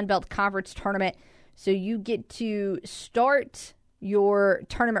in the Sun Belt Conference tournament, so you get to start your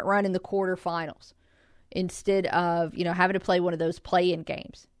tournament run in the quarterfinals instead of, having to play one of those play-in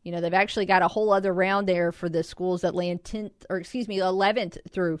games. They've actually got a whole other round there for the schools that land 11th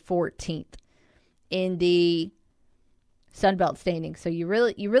through 14th in the Sun Belt standings. So you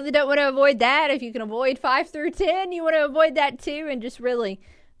really don't want to avoid that. If you can avoid 5 through 10, you want to avoid that too, and just really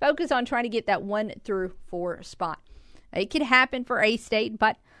focus on trying to get that 1 through 4 spot. It could happen for A-State,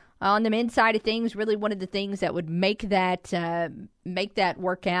 but on the men's side of things, really one of the things that would make that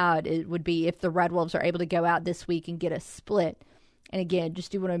work out, it would be if the Red Wolves are able to go out this week and get a split. And again,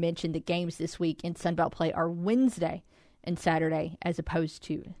 just do want to mention the games this week in Sun Belt play are Wednesday and Saturday as opposed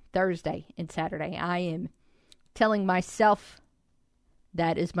to Thursday and Saturday. I am telling myself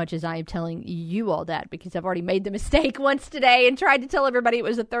that as much as I am telling you all that, because I've already made the mistake once today and tried to tell everybody it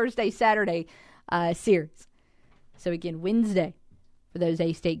was a Thursday-Saturday series. So again, Wednesday for those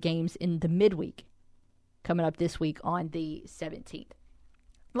A-State games in the midweek coming up this week on the 17th.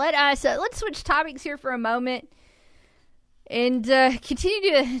 Let's switch topics here for a moment and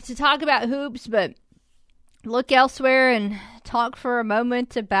continue to talk about hoops, but look elsewhere and talk for a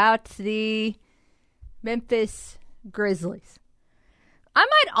moment about the Memphis Grizzlies. I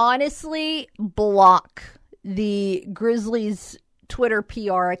might honestly block the Grizzlies Twitter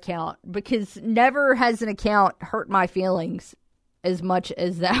PR account, because never has an account hurt my feelings as much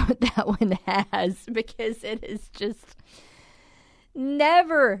as that one has, because it is just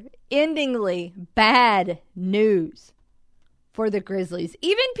never-endingly bad news for the Grizzlies.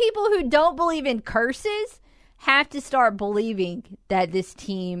 Even people who don't believe in curses have to start believing that this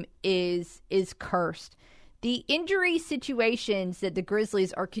team is cursed. The injury situations that the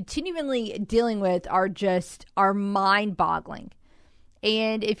Grizzlies are continually dealing with are mind-boggling.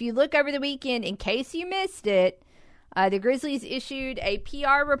 And if you look over the weekend, in case you missed it, the Grizzlies issued a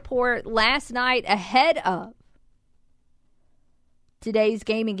PR report last night ahead of today's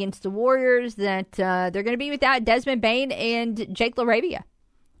game against the Warriors that they're going to be without Desmond Bane and Jake LaRavia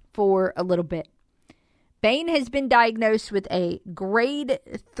for a little bit. Bane has been diagnosed with a grade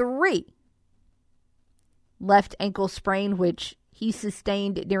 3 left ankle sprain, which he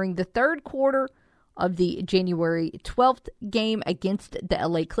sustained during the third quarter of the January 12th game against the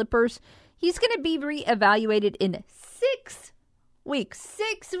LA Clippers. He's going to be reevaluated in 6 weeks.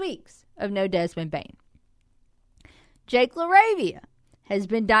 6 weeks of no Desmond Bane. Jake LaRavia has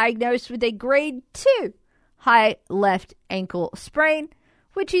been diagnosed with a grade 2 high left ankle sprain,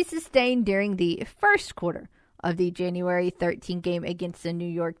 which he sustained during the first quarter of the January 13 game against the New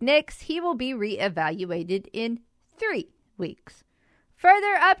York Knicks. He will be reevaluated in 3 weeks.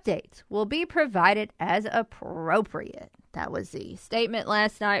 Further updates will be provided as appropriate. That was the statement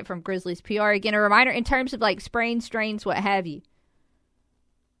last night from Grizzlies PR. Again, a reminder in terms of like sprains, strains, what have you.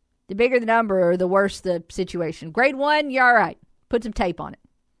 The bigger the number, the worse the situation. Grade 1, you're all right. Put some tape on it.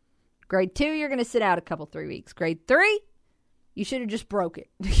 Grade 2, you're going to sit out a couple, 3 weeks. Grade 3, you should have just broke it.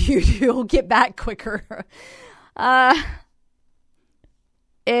 You'll get back quicker.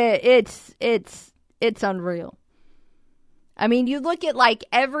 It's unreal. I mean, you look at like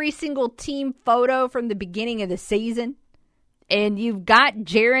every single team photo from the beginning of the season, and you've got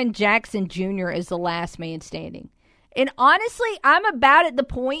Jaren Jackson Jr. as the last man standing. And honestly, I'm about at the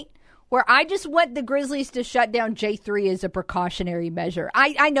point where I just want the Grizzlies to shut down J3 as a precautionary measure.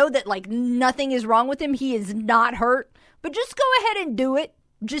 I know that like nothing is wrong with him. He is not hurt. But just go ahead and do it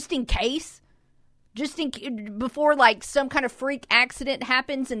just in case. Before like some kind of freak accident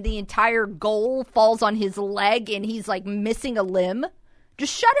happens and the entire goal falls on his leg and he's like missing a limb.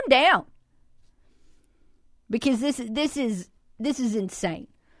 Just shut him down. Because this is insane.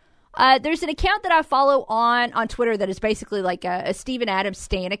 There's an account that I follow on Twitter that is basically like a Steven Adams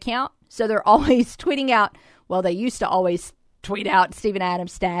stan account. So they're always tweeting out, well, they used to always tweet out Steven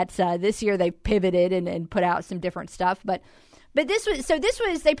Adams stats. This year they pivoted and put out some different stuff. But this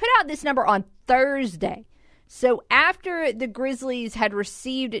was they put out this number on Thursday. So after the Grizzlies had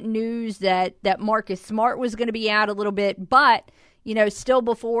received news that Marcus Smart was going to be out a little bit, but, you know, still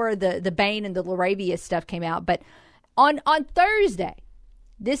before the Bane and the LaRavia stuff came out. But on Thursday,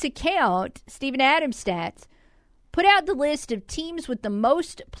 this account, Steven Adams Stats, put out the list of teams with the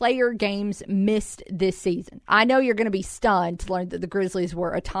most player games missed this season. I know you're going to be stunned to learn that the Grizzlies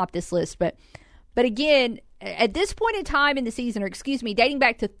were atop this list, but again, at this point in time in the season, or excuse me, dating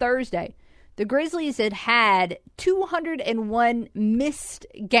back to Thursday, the Grizzlies had 201 missed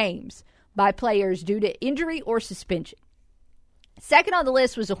games by players due to injury or suspension. Second on the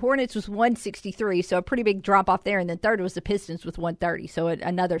list was the Hornets with 163, so a pretty big drop-off there. And then third was the Pistons with 130, so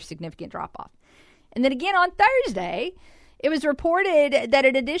another significant drop-off. And then again on Thursday, it was reported that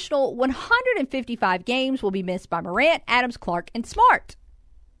an additional 155 games will be missed by Morant, Adams, Clark, and Smart.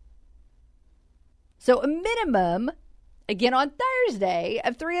 So a minimum, again on Thursday,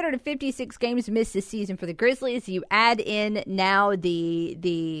 of 356 games missed this season for the Grizzlies. You add in now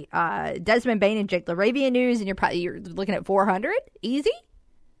the Desmond Bane and Jake LaRavia news, and you're looking at 400 easy.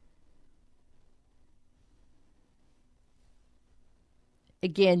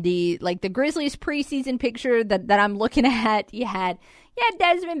 Again, the Grizzlies preseason picture that I'm looking at, you had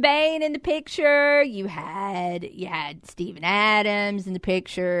Desmond Bane in the picture, you had Steven Adams in the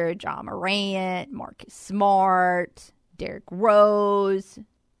picture, John Morant, Marcus Smart, Derrick Rose,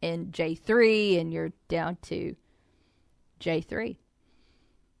 and J3, and you're down to J3,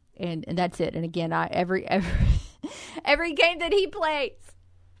 and that's it. And again, every game that he plays,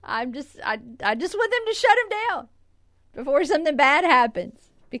 I just want them to shut him down before something bad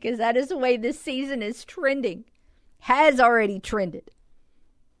happens, because that is the way this season is trending, has already trended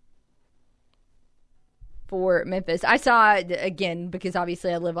for Memphis. I saw, again, because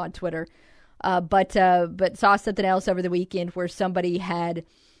obviously I live on Twitter, but saw something else over the weekend where somebody had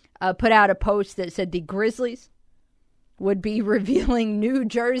put out a post that said the Grizzlies would be revealing new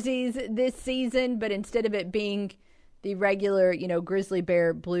jerseys this season, but instead of it being the regular, Grizzly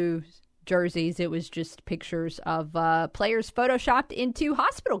Bear blues jerseys, it was just pictures of players photoshopped into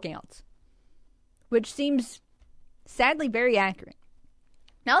hospital gowns, which seems sadly very accurate.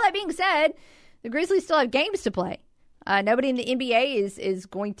 Now, that being said, the Grizzlies still have games to play. Nobody in the NBA is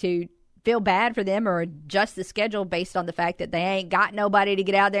going to feel bad for them or adjust the schedule based on the fact that they ain't got nobody to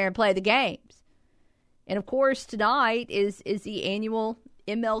get out there and play the games. And of course, tonight is the annual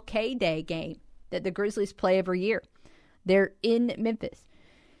MLK Day game that the Grizzlies play every year. They're in Memphis.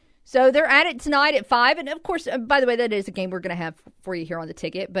 So they're at it tonight at 5. And of course, by the way, that is a game we're going to have for you here on the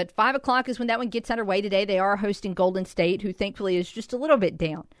ticket. But 5 o'clock is when that one gets underway today. They are hosting Golden State, who thankfully is just a little bit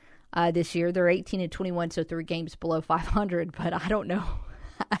down this year. They're 18-21, so 3 games below 500. But I don't know.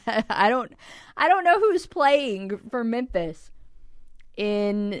 I don't know who's playing for Memphis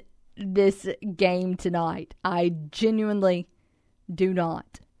in this game tonight. I genuinely do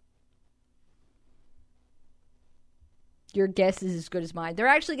not. Your guess is as good as mine. They're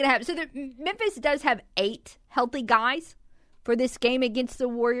actually going to have... So Memphis does have 8 healthy guys for this game against the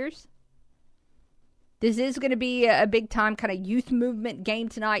Warriors. This is going to be a big-time kind of youth movement game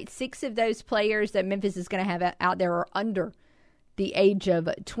tonight. 6 of those players that Memphis is going to have out there are under the age of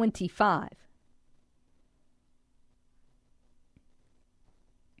 25.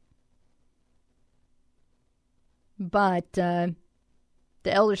 But the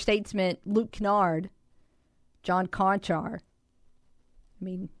elder statesman, Luke Kennard, John Conchar,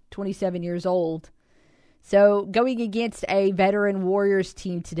 27 years old. So going against a veteran Warriors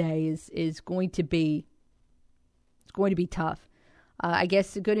team today is going to be tough. I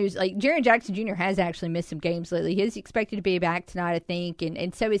guess the good news, Jaren Jackson Jr. has actually missed some games lately. He's expected to be back tonight, I think,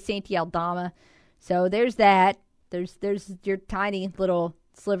 and so is Santi Aldama. So there's that. There's your tiny little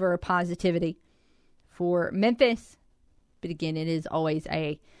sliver of positivity for Memphis. But again, it is always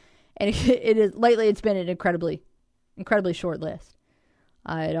lately it's been an incredibly short list.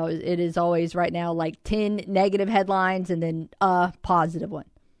 It is always right now 10 negative headlines and then a positive one.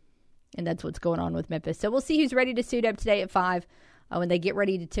 And that's what's going on with Memphis. So we'll see who's ready to suit up today at 5 when they get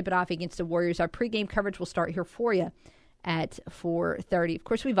ready to tip it off against the Warriors. Our pregame coverage will start here for you at 4:30. Of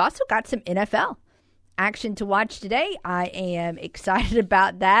course, we've also got some NFL action to watch today. I am excited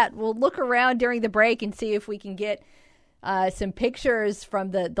about that. We'll look around during the break and see if we can get some pictures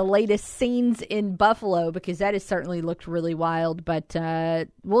from the latest scenes in Buffalo, because that has certainly looked really wild. But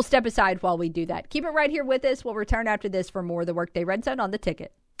we'll step aside while we do that. Keep it right here with us. We'll return after this for more of the Workday Red Zone on the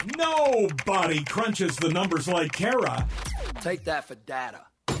Ticket. Nobody crunches the numbers like Kara. Take that for data.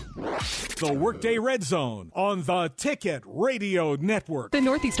 The Workday Red Zone on the Ticket Radio Network. The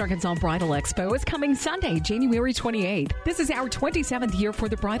Northeast Arkansas Bridal Expo is coming Sunday, January 28th. This is our 27th year for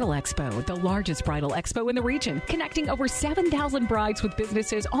the Bridal Expo, the largest bridal expo in the region, connecting over 7,000 brides with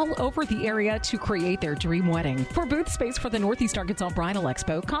businesses all over the area to create their dream wedding. For booth space for the Northeast Arkansas Bridal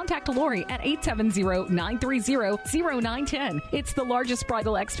Expo, contact Lori at 870-930-0910. It's the largest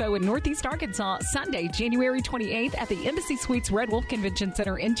bridal expo in Northeast Arkansas, Sunday, January 28th at the Embassy Suites Red Wolf Convention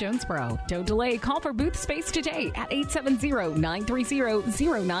Center in Jonesboro. Don't delay. Call for booth space today at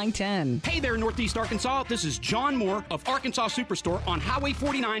 870-930-0910. Hey there, Northeast Arkansas. This is John Moore of Arkansas Superstore on Highway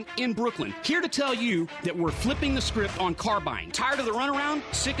 49 in Brooklyn. Here to tell you that we're flipping the script on car buying. Tired of the runaround?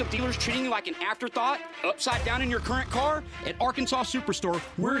 Sick of dealers treating you like an afterthought? Upside down in your current car? At Arkansas Superstore,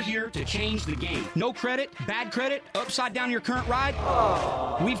 we're here to change the game. No credit, bad credit, upside down your current ride?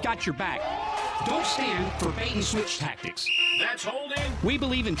 We've got your back. Don't stand for bait and switch tactics. That's holding. We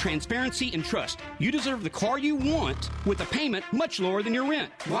believe in transparency and trust. You deserve the car you want with a payment much lower than your rent.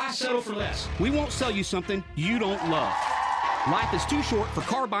 Why settle for less? We won't sell you something you don't love. Life is too short for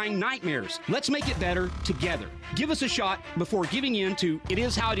car buying nightmares. Let's make it better together. Give us a shot before giving in to it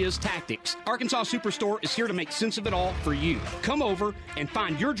is how it is tactics. Arkansas Superstore is here to make sense of it all for you. Come over and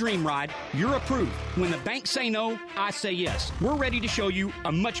find your dream ride. You're approved. When the banks say no, I say yes. We're ready to show you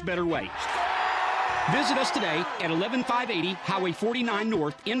a much better way. Visit us today at 11580 Highway 49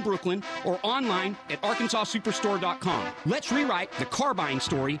 North in Brooklyn or online at arkansassuperstore.com. Let's rewrite the car buying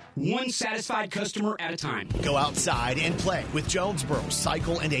story, one satisfied customer at a time. Go outside and play with Jonesboro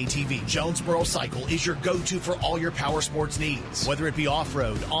Cycle and ATV. Jonesboro Cycle is your go-to for all your power sports needs. Whether it be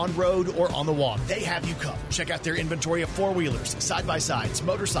off-road, on-road, or on the water, they have you covered. Check out their inventory of four-wheelers, side-by-sides,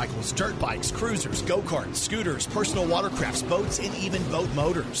 motorcycles, dirt bikes, cruisers, go-karts, scooters, personal watercrafts, boats, and even boat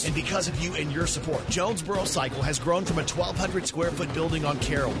motors. And because of you and your support, Jonesboro Cycle has grown from a 1,200 square foot building on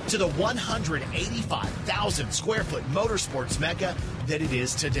Carroll to the 185,000 square foot motorsports mecca that it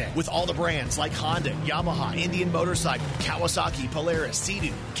is today. With all the brands like Honda, Yamaha, Indian Motorcycle, Kawasaki, Polaris,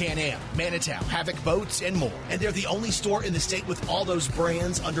 Sea-Doo, Can-Am, Manitow, Havoc Boats, and more. And they're the only store in the state with all those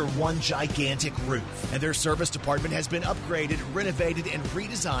brands under one gigantic roof. And their service department has been upgraded, renovated, and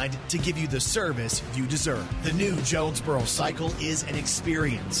redesigned to give you the service you deserve. The new Jonesboro Cycle is an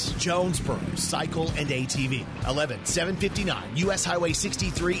experience. Jonesboro Cycle and ATV, 11759 U.S. Highway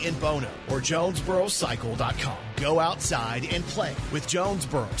 63 in Bono, or JonesboroCycle.com. Go outside and play with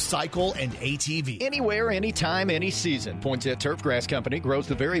Jonesboro Cycle and ATV. Anywhere, anytime, any season. Poinsett Turfgrass Company grows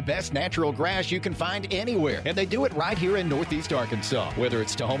the very best natural grass you can find anywhere, and they do it right here in Northeast Arkansas. Whether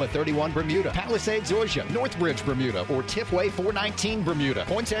it's Tahoma 31 Bermuda, Palisades Zoysia, Northbridge Bermuda, or Tipway 419 Bermuda,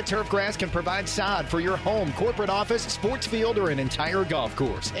 Poinsett Turfgrass can provide sod for your home, corporate office, sports field, or an entire golf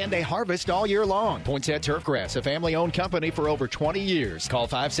course. And they harvest all year long. Poinsett Turfgrass, a family-owned company for over 20 years. Call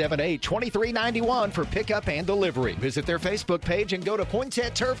 578-2391 for pickup and delivery. Visit their Facebook page and go to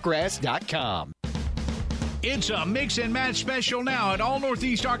PoinsetTurfgrass.com. It's a mix and match special now at all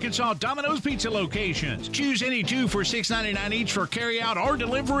Northeast Arkansas Domino's Pizza locations. Choose any two for $6.99 each for carry-out or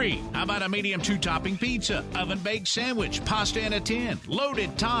delivery. How about a medium 2-topping pizza, oven-baked sandwich, pasta in a tin,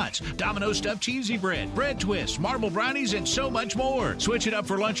 loaded tots, Domino's stuffed cheesy bread, bread twists, marble brownies, and so much more. Switch it up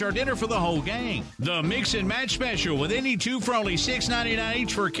for lunch or dinner for the whole gang. The mix and match special with any two for only $6.99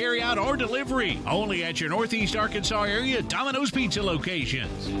 each for carry-out or delivery. Only at your Northeast Arkansas area Domino's Pizza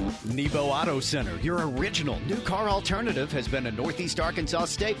locations. Nebo Auto Center, your original new car alternative, has been a Northeast Arkansas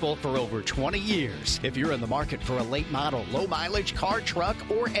staple for over 20 years. If you're in the market for a late model, low mileage car, truck,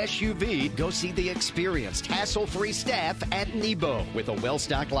 or SUV, go see the experienced, hassle-free staff at Nebo with a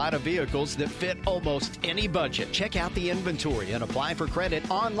well-stocked line of vehicles that fit almost any budget. Check out the inventory and apply for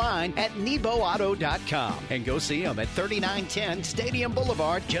credit online at NeboAuto.com and go see them at 3910 Stadium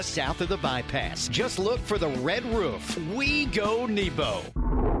Boulevard, just south of the bypass. Just look for the red roof. We go Nebo.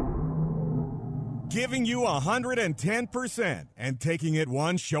 Giving you 110% and taking it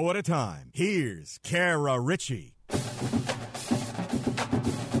one show at a time. Here's Kara Richey.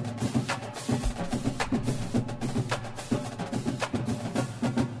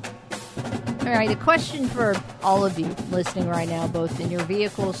 All right, a question for all of you listening right now, both in your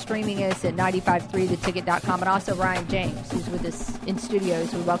vehicles, streaming us at 953theticket.com, and also Ryan James, who's with us in studio.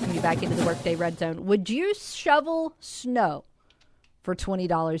 So we welcome you back into the Workday Red Zone. Would you shovel snow for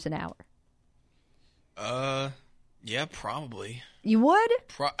 $20 an hour? Yeah, probably. You would?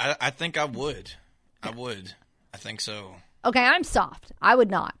 I think I would. I would. I think so. Okay, I'm soft. I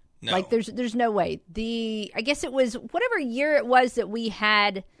would not. No. Like, there's no way. I guess it was whatever year it was that we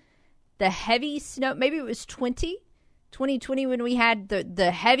had the heavy snow. Maybe it was 2020 when we had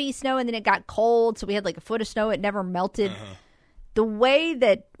the heavy snow, and then it got cold, so we had like a foot of snow. It never melted. Uh-huh. The way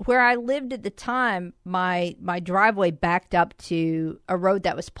that where I lived at the time, my driveway backed up to a road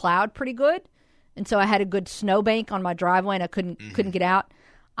that was plowed pretty good. And so I had a good snowbank on my driveway, and I couldn't get out.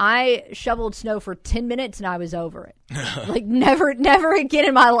 I shoveled snow for 10 minutes, and I was over it. Like, never again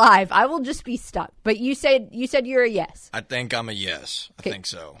in my life. I will just be stuck. But you said you're a yes. I think I'm a yes. Okay. I think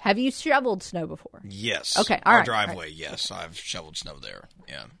so. Have you shoveled snow before? Yes. Okay, Our driveway, yes. I've shoveled snow there,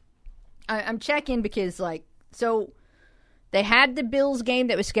 yeah. I'm checking because, so they had the Bills game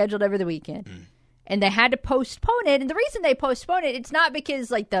that was scheduled over the weekend. And they had to postpone it. And the reason they postponed it, it's not because,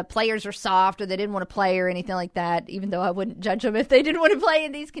 the players are soft or they didn't want to play or anything like that, even though I wouldn't judge them if they didn't want to play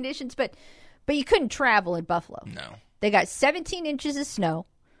in these conditions. But you couldn't travel in Buffalo. No. They got 17 inches of snow.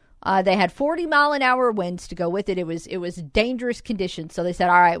 They had 40-mile-an-hour winds to go with it. It was dangerous conditions. So they said,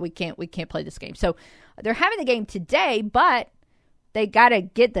 all right, we can't play this game. So they're having the game today, but they got to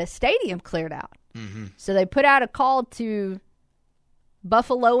get the stadium cleared out. Mm-hmm. So they put out a call to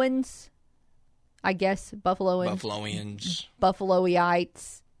Buffaloans, I guess, Buffaloians,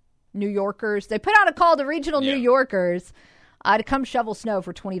 Buffaloites, New Yorkers. They put out a call to regional New Yorkers to come shovel snow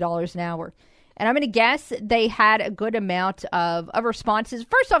for $20 an hour. And I'm going to guess they had a good amount of responses.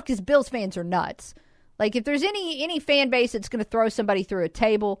 First off, because Bills fans are nuts. Like, if there's any fan base that's going to throw somebody through a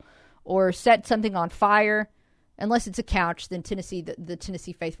table or set something on fire, unless it's a couch, then the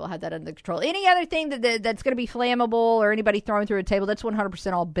Tennessee faithful had that under control. Any other thing that's going to be flammable or anybody thrown through a table, that's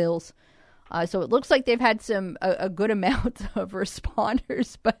 100% all Bills. So it looks like they've had a good amount of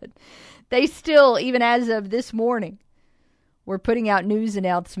responders, but they still, even as of this morning, were putting out news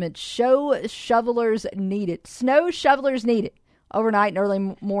announcements. Snow shovelers needed overnight and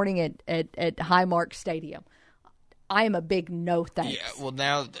early morning at Highmark Stadium. I am a big no thanks. Yeah, well,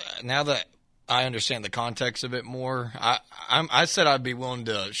 now that I understand the context a bit more, I said I'd be willing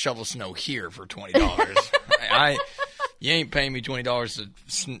to shovel snow here for $20. You ain't paying me $20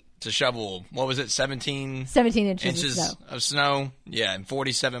 to shovel, what was it, 17 inches of snow? Yeah, and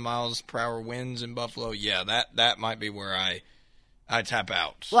 47 miles per hour winds in Buffalo. Yeah, that might be where I tap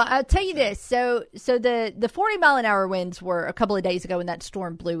out. Well, I'll tell you this. So the 40-mile-an-hour winds were a couple of days ago when that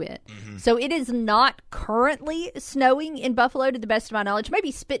storm blew in. Mm-hmm. So it is not currently snowing in Buffalo, to the best of my knowledge.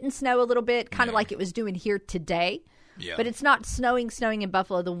 Maybe spitting snow a little bit, kind of like it was doing here today. Yeah. But it's not snowing in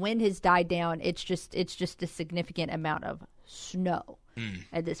Buffalo. The wind has died down. It's just a significant amount of snow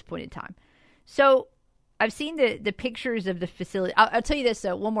at this point in time. So I've seen the pictures of the facility. I'll tell you this,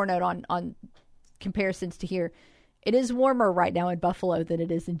 though. One more note on comparisons to here. It is warmer right now in Buffalo than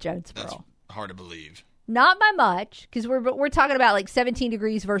it is in Jonesboro. That's hard to believe. Not by much, because we're talking about like 17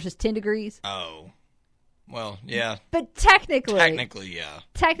 degrees versus 10 degrees. Oh. Well, yeah. But technically, yeah.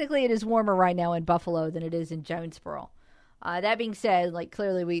 Technically, it is warmer right now in Buffalo than it is in Jonesboro. That being said,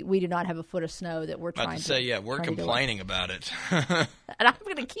 clearly we do not have a foot of snow that we're trying to say. Yeah, we're complaining about it. And I'm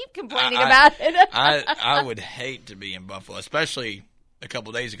going to keep complaining about it. I would hate to be in Buffalo, especially a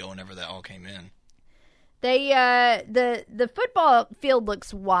couple days ago whenever that all came in. The football field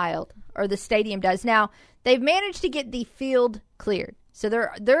looks wild, or the stadium does. Now, they've managed to get the field cleared. So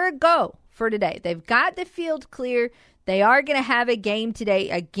they're a go for today. They've got the field clear. They are going to have a game today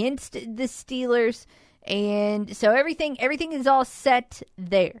against the Steelers. And so everything is all set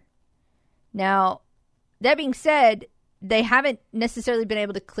there. Now, that being said, they haven't necessarily been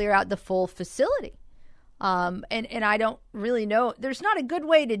able to clear out the full facility. And I don't really know. There's not a good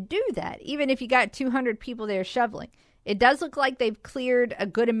way to do that, even if you got 200 people there shoveling. It does look like they've cleared a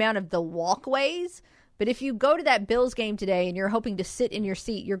good amount of the walkways. But if you go to that Bills game today and you're hoping to sit in your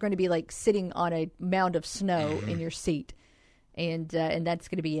seat, you're going to be like sitting on a mound of snow in your seat. And that's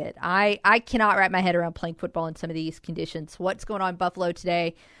going to be it. I cannot wrap my head around playing football in some of these conditions. What's going on in Buffalo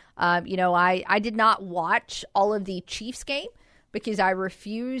today? I did not watch all of the Chiefs game because I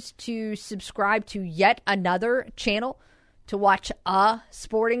refused to subscribe to yet another channel to watch a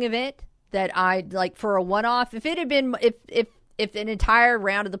sporting event that I like for a one-off. If it had been, if an entire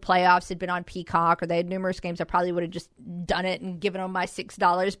round of the playoffs had been on Peacock or they had numerous games, I probably would have just done it and given them my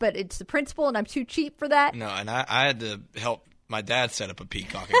 $6. But it's the principle, and I'm too cheap for that. No, and I had to help my dad set up a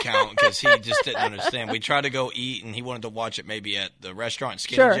Peacock account because he just didn't understand. We tried to go eat, and he wanted to watch it maybe at the restaurant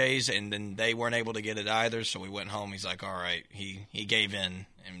Skinny J's, and then they weren't able to get it either, so we went home. He's like, all right. He gave in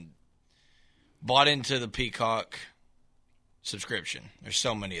and bought into the Peacock subscription. There's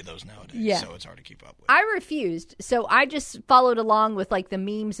so many of those nowadays, so it's hard to keep up with. I refused, so I just followed along with like the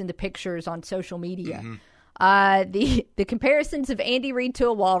memes and the pictures on social media. The comparisons of Andy Reid to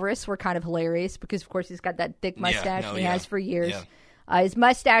a walrus were kind of hilarious because, of course, he's got that thick mustache he has for years. His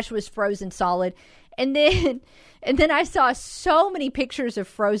mustache was frozen solid, and then I saw so many pictures of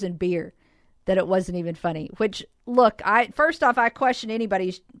frozen beer that it wasn't even funny. Which, look, first off, I question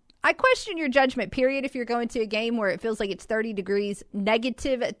your judgment, period, if you're going to a game where it feels like it's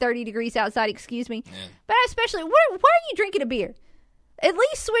negative 30 degrees outside, excuse me. Yeah. But especially, why are you drinking a beer? At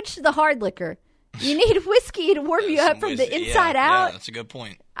least switch to the hard liquor. You need whiskey to warm you up from the inside out. Yeah, that's a good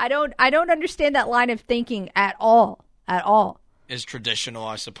point. I don't understand that line of thinking at all. At all. It's traditional,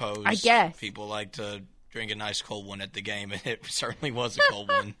 I suppose. I guess. People like to drink a nice cold one at the game, and it certainly was a cold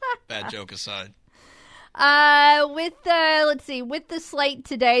one. Bad joke aside. With the slate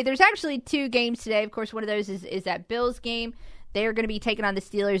today, there's actually two games today. Of course, one of those is that Bills game. They are going to be taking on the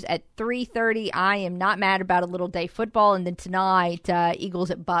Steelers at 3:30. I am not mad about a little day football. And then tonight,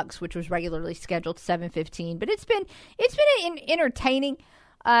 Eagles at Bucks, which was regularly scheduled 7:15. But it's been an entertaining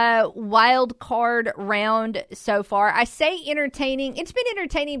wild card round so far. I say entertaining. It's been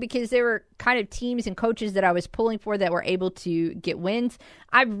entertaining because there were kind of teams and coaches that I was pulling for that were able to get wins.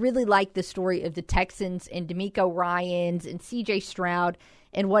 I really like the story of the Texans and DeMeco Ryans and C.J. Stroud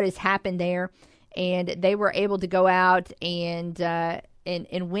and what has happened there. And they were able to go out and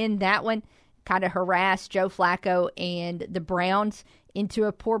win that one, kind of harass Joe Flacco and the Browns into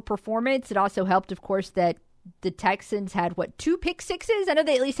a poor performance. It also helped, of course, that the Texans had, 2 pick sixes? I know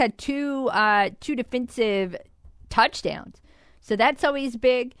they at least had two defensive touchdowns. So that's always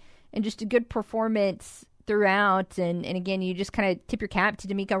big, and just a good performance throughout. And again, you just kind of tip your cap to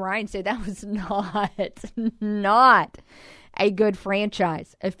DeMeco Ryan and say that was not a good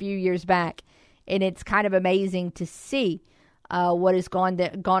franchise a few years back. And it's kind of amazing to see what has gone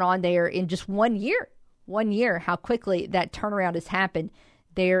on there in just 1 year. 1 year, how quickly that turnaround has happened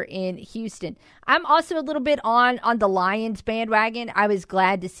there in Houston. I'm also a little bit on the Lions bandwagon. I was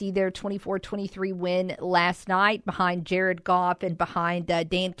glad to see their 24-23 win last night behind Jared Goff and behind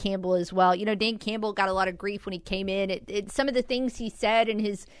Dan Campbell as well. You know, Dan Campbell got a lot of grief when he came in. Some of the things he said in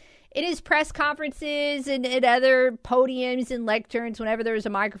his press conferences and at other podiums and lecterns, whenever there was a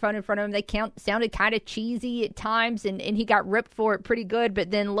microphone in front of him, they sounded kind of cheesy at times, and he got ripped for it pretty good.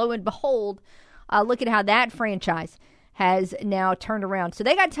 But then, lo and behold, look at how that franchise has now turned around. So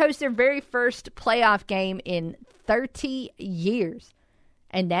they got to host their very first playoff game in 30 years.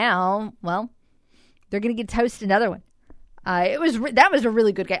 And now, well, they're going to get to host another one. That was a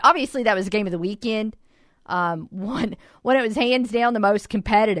really good game. Obviously, that was the game of the weekend. One when it was hands down the most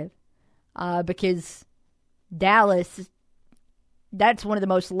competitive. Because Dallas, that's one of the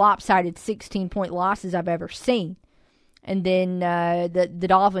most lopsided 16-point losses I've ever seen. And then the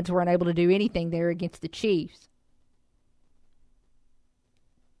Dolphins weren't able to do anything there against the Chiefs.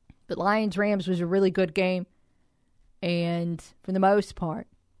 But Lions-Rams was a really good game. And for the most part,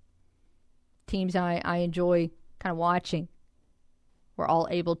 teams I enjoy kind of watching were all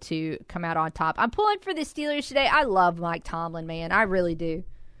able to come out on top. I'm pulling for the Steelers today. I love Mike Tomlin, man. I really do.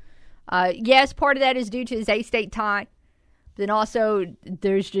 Yes, part of that is due to his A-State tie. But then also,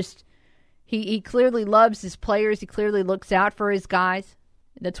 there's just, he clearly loves his players. He clearly looks out for his guys.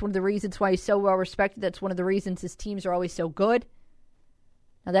 That's one of the reasons why he's so well respected. That's one of the reasons his teams are always so good.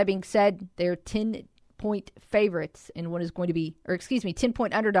 Now, that being said, they're 10-point favorites in what is going to be,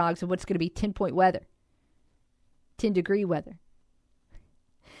 10-point underdogs in what's going to be 10-point weather. 10-degree weather.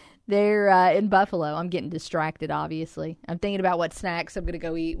 They're in Buffalo. I'm getting distracted, obviously. I'm thinking about what snacks I'm going to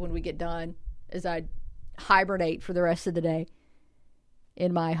go eat when we get done as I hibernate for the rest of the day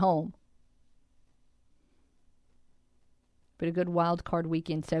in my home. But a good wild card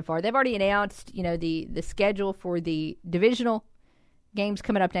weekend so far. They've already announced, the schedule for the divisional games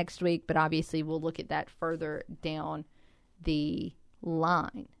coming up next week, but obviously we'll look at that further down the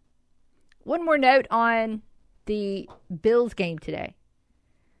line. One more note on the Bills game today.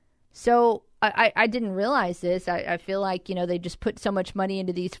 So I didn't realize this. I feel like, they just put so much money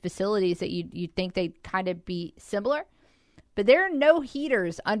into these facilities that you'd think they'd kind of be similar. But there are no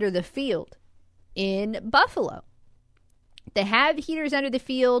heaters under the field in Buffalo. They have heaters under the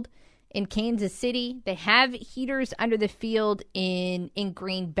field in Kansas City. They have heaters under the field in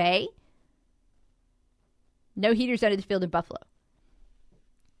Green Bay. No heaters under the field in Buffalo.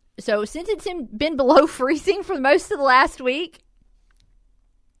 So since it's been below freezing for most of the last week,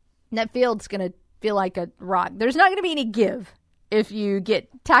 that field's going to feel like a rock. There's not going to be any give if you get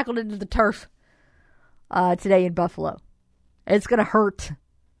tackled into the turf today in Buffalo. It's going to hurt.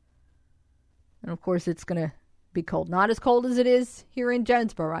 And, of course, it's going to be cold. Not as cold as it is here in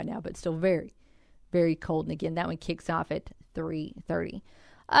Jonesboro right now, but still very, very cold. And, again, that one kicks off at 3:30.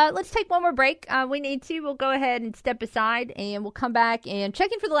 Let's take one more break. We need to. We'll go ahead and step aside, and we'll come back and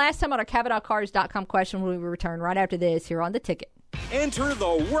check in for the last time on our CavenaughCars.com question when we return right after this here on The Ticket. Enter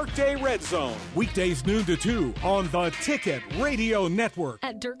the Workday Red Zone. Weekdays noon to 2 on the Ticket Radio Network.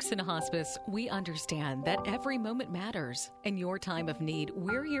 At Dirksen Hospice, we understand that every moment matters. In your time of need,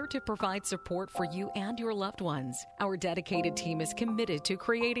 we're here to provide support for you and your loved ones. Our dedicated team is committed to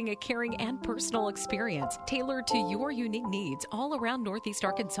creating a caring and personal experience tailored to your unique needs all around Northeast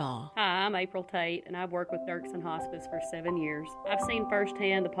Arkansas. Hi, I'm April Tate, and I've worked with Dirksen Hospice for 7 years. I've seen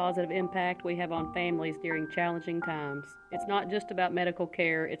firsthand the positive impact we have on families during challenging times. It's not just about medical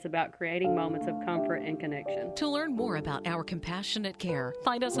care, it's about creating moments of comfort and connection. To learn more about our compassionate care,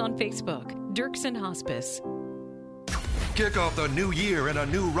 find us on Facebook, Dirksen Hospice. Kick off the new year in a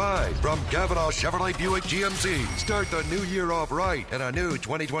new ride from Cavanaugh Chevrolet Buick GMC. Start the new year off right in a new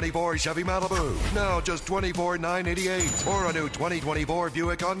 2024 Chevy Malibu. Now just $24,988. Or a new 2024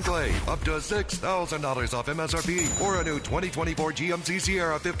 Buick Enclave. Up to $6,000 off MSRP. Or a new 2024 GMC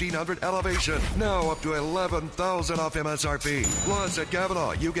Sierra 1500 Elevation. Now up to $11,000 off MSRP. Plus at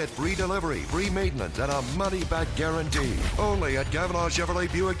Cavanaugh, you get free delivery, free maintenance, and a money-back guarantee. Only at Cavanaugh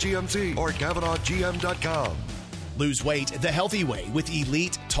Chevrolet Buick GMC or CavanaughGM.com. Lose weight the healthy way with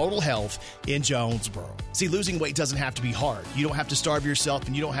Elite Total Health in Jonesboro. See, losing weight doesn't have to be hard. You don't have to starve yourself,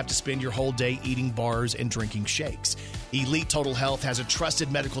 and you don't have to spend your whole day eating bars and drinking shakes. Elite Total Health has a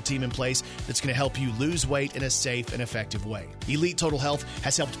trusted medical team in place that's going to help you lose weight in a safe and effective way. Elite Total Health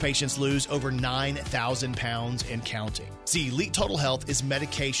has helped patients lose over 9,000 pounds and counting. See, Elite Total Health is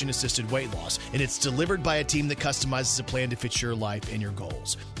medication-assisted weight loss, and it's delivered by a team that customizes a plan to fit your life and your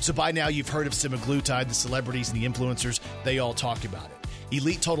goals. So by now, you've heard of semaglutide. The celebrities and the influencers, they all talk about it.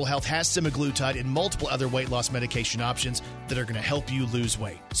 Elite Total Health has semaglutide and multiple other weight loss medication options that are going to help you lose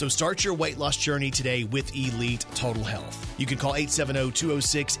weight. So start your weight loss journey today with Elite Total Health. You can call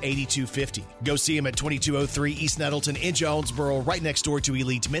 870-206-8250. Go see them at 2203 East Nettleton in Jonesboro, right next door to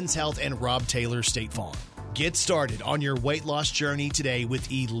Elite Men's Health and Rob Taylor State Farm. Get started on your weight loss journey today with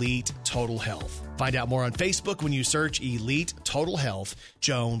Elite Total Health. Find out more on Facebook when you search Elite Total Health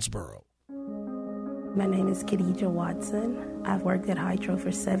Jonesboro. My name is Khadija Watson. I've worked at Hydro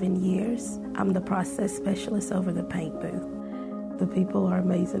for 7 years. I'm the process specialist over the paint booth. The people are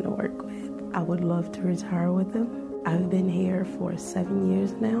amazing to work with. I would love to retire with them. I've been here for 7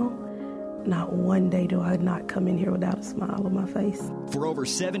 years now. Not one day do I not come in here without a smile on my face. For over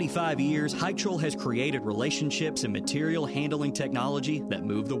 75 years, Hytrol has created relationships and material handling technology that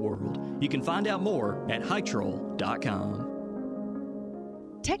move the world. You can find out more at Hytrol.com.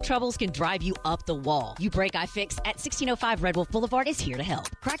 Tech troubles can drive you up the wall. U-Break iFix at 1605 Red Wolf Boulevard is here to help.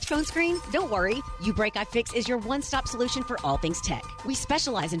 Cracked phone screen? Don't worry. U-Break iFix is your one-stop solution for all things tech. We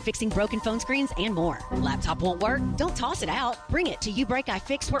specialize in fixing broken phone screens and more. Laptop won't work? Don't toss it out. Bring it to U-Break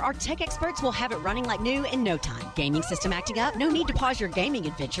iFix, where our tech experts will have it running like new in no time. Gaming system acting up? No need to pause your gaming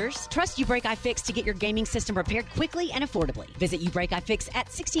adventures. Trust U-Break iFix to get your gaming system repaired quickly and affordably. Visit U-Break iFix at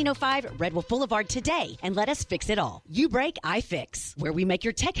 1605 Red Wolf Boulevard today and let us fix it all. U-Break iFix, where we make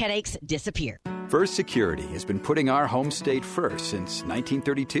your tech headaches disappear. First Security has been putting our home state first since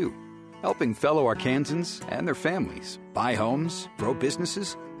 1932. helping fellow Arkansans and their families buy homes, grow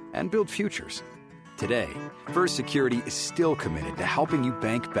businesses, and build futures. Today, First Security is still committed to helping you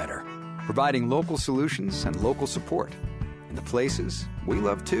bank better, providing local solutions and local support in the places we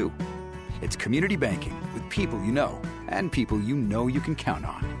love too. It's community banking with people you know and people you know you can count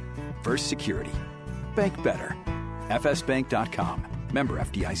on. First Security. Bank better. FSbank.com. Member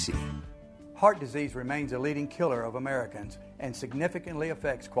FDIC. Heart disease remains a leading killer of Americans and significantly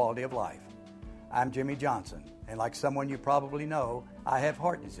affects quality of life. I'm Jimmy Johnson, and like someone you probably know, I have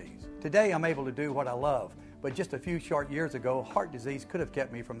heart disease. Today I'm able to do what I love, but just a few short years ago, heart disease could have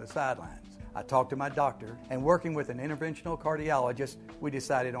kept me from the sidelines. I talked to my doctor, and working with an interventional cardiologist, we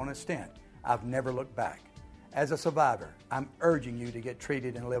decided on a stent. I've never looked back. As a survivor, I'm urging you to get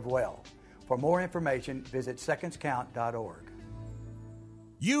treated and live well. For more information, visit secondscount.org.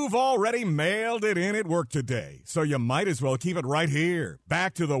 You've already mailed it in at work today, so you might as well keep it right here.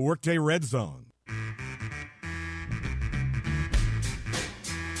 Back to the Workday Red Zone.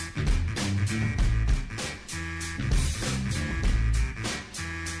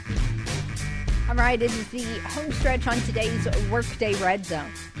 All right, it is the home stretch on today's Workday Red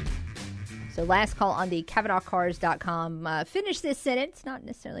Zone. So last call on the CavanaughCars.com. Finish this sentence. Not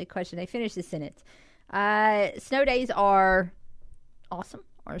necessarily a question. They finish this sentence. Snow days are awesome.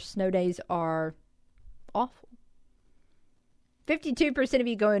 Our snow days are awful. 52% of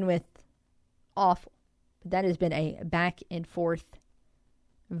you going with awful. But that has been a back and forth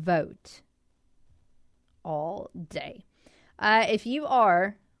vote all day. If you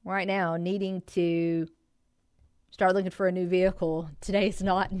are right now needing to start looking for a new vehicle, today's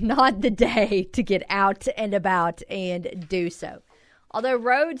not the day to get out and about and do so. Although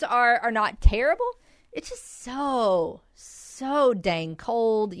roads are not terrible, it's just so dang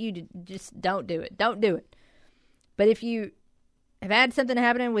cold. You just don't do it. Don't do it. But if you have had something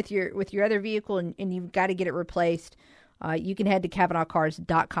happening with your other vehicle and you've got to get it replaced, you can head to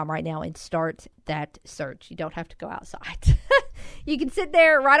CavanaughCars.com right now and start that search. You don't have to go outside. You can sit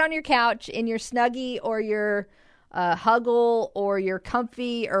there right on your couch in your Snuggie or your Huggle or your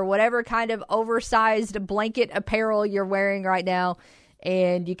Comfy or whatever kind of oversized blanket apparel you're wearing right now,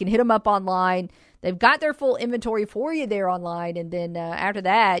 and you can hit them up online. They've got their full inventory for you there online, and then after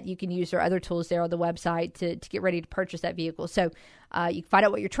that, you can use their other tools there on the website to get ready to purchase that vehicle. So you can find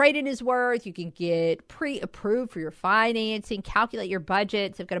out what your trade-in is worth. You can get pre-approved for your financing, calculate your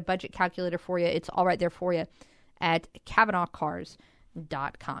budgets. They've got a budget calculator for you. It's all right there for you at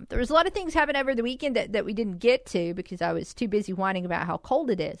CavanaughCars.com. There was a lot of things happening over the weekend that we didn't get to because I was too busy whining about how cold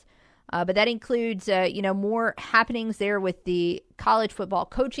it is. But that includes, more happenings there with the college football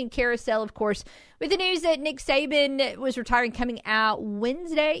coaching carousel, of course, with the news that Nick Saban was retiring coming out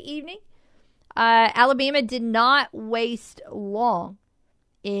Wednesday evening. Alabama did not waste long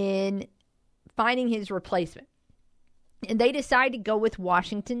in finding his replacement. And they decided to go with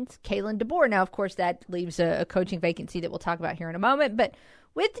Washington's Kalen DeBoer. Now, of course, that leaves a coaching vacancy that we'll talk about here in a moment. But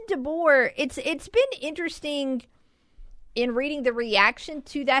with DeBoer, it's been interesting in reading the reaction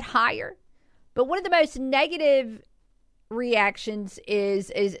to that hire. But one of the most negative reactions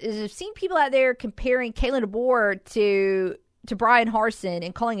is I've seen people out there comparing Kalen DeBoer to Bryan Hodgson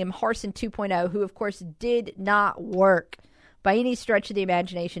and calling him Hodgson 2.0, who, of course, did not work by any stretch of the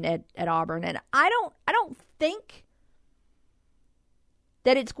imagination at Auburn. And I don't think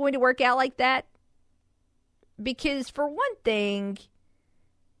that it's going to work out like that. Because, for one thing,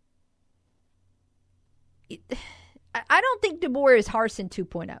 I don't think DeBoer is Hodgson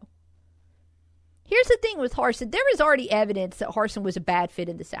 2.0. Here's the thing with Hodgson. There is already evidence that Hodgson was a bad fit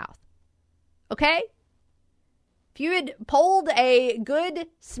in the South. Okay? If you had polled a good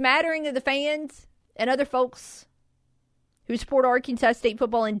smattering of the fans and other folks who support Arkansas State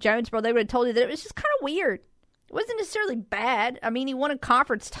football in Jonesboro, they would have told you that it was just kind of weird. It wasn't necessarily bad. I mean, he won a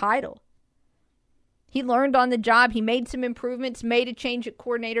conference title. He learned on the job. He made some improvements, made a change at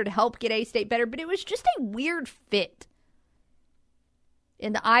coordinator to help get A-State better, but it was just a weird fit.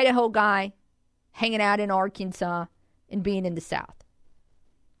 And the Idaho guy hanging out in Arkansas and being in the South.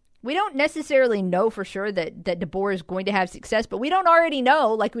 We don't necessarily know for sure that DeBoer is going to have success, but we don't already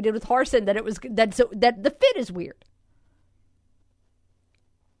know, like we did with Hodgson, that the fit is weird.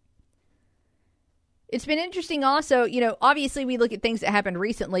 It's been interesting also, obviously we look at things that happened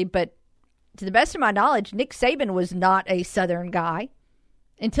recently, but to the best of my knowledge, Nick Saban was not a Southern guy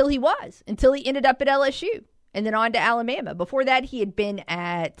until he ended up at LSU and then on to Alabama. Before that, he had been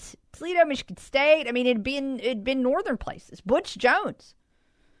at Toledo, Michigan State. I mean, it'd been northern places. Butch Jones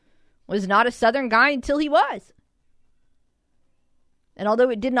was not a Southern guy until he was. And although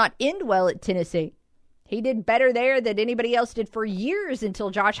it did not end well at Tennessee, He did better there than anybody else did for years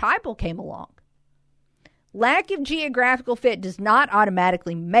until Josh Heupel came along. Lack of geographical fit does not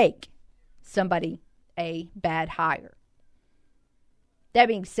automatically make somebody a bad hire. That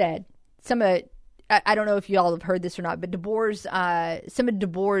being said, I don't know if you all have heard this or not, but some of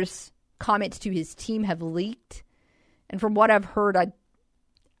DeBoer's comments to his team have leaked. And from what I've heard,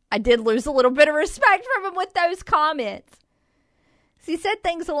 I did lose a little bit of respect from him with those comments. So he said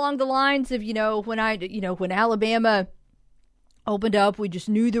things along the lines of, when Alabama opened up, we just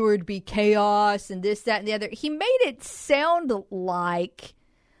knew there would be chaos and this, that, and the other. He made it sound like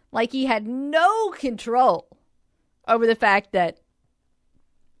he had no control over the fact that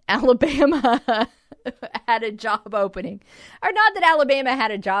Alabama had a job opening. Or not that Alabama had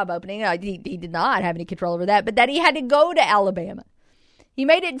a job opening. He did not have any control over that, but that he had to go to Alabama. He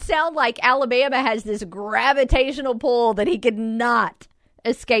made it sound like Alabama has this gravitational pull that he could not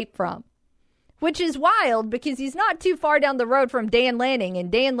escape from. Which is wild because he's not too far down the road from Dan Lanning, and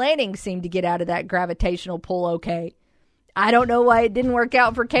Dan Lanning seemed to get out of that gravitational pull okay. I don't know why it didn't work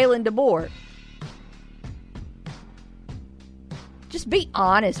out for Kalen DeBoer. Just be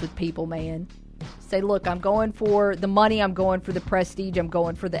honest with people, man. Say, look, I'm going for the money, I'm going for the prestige, I'm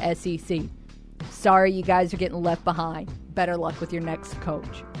going for the SEC. Sorry, you guys are getting left behind. Better luck with your next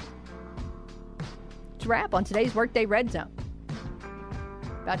coach. It's a wrap on today's Workday Red Zone.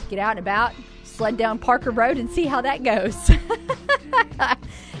 About to get out and about, sled down Parker Road and see how that goes.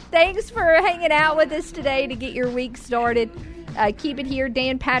 Thanks for hanging out with us today to get your week started. Keep it here.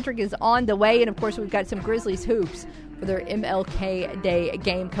 Dan Patrick is on the way. And, of course, we've got some Grizzlies hoops for their MLK Day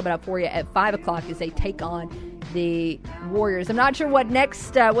game coming up for you at 5 o'clock as they take on the Warriors. I'm not sure what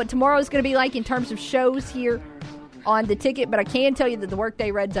tomorrow is going to be like in terms of shows here on the ticket, but I can tell you that the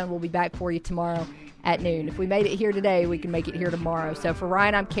Workday Red Zone will be back for you tomorrow at noon. If we made it here today, we can make it here tomorrow. So for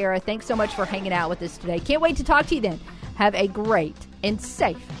Ryan, I'm Kara. Thanks so much for hanging out with us today. Can't wait to talk to you then. Have a great and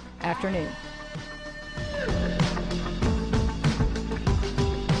safe afternoon.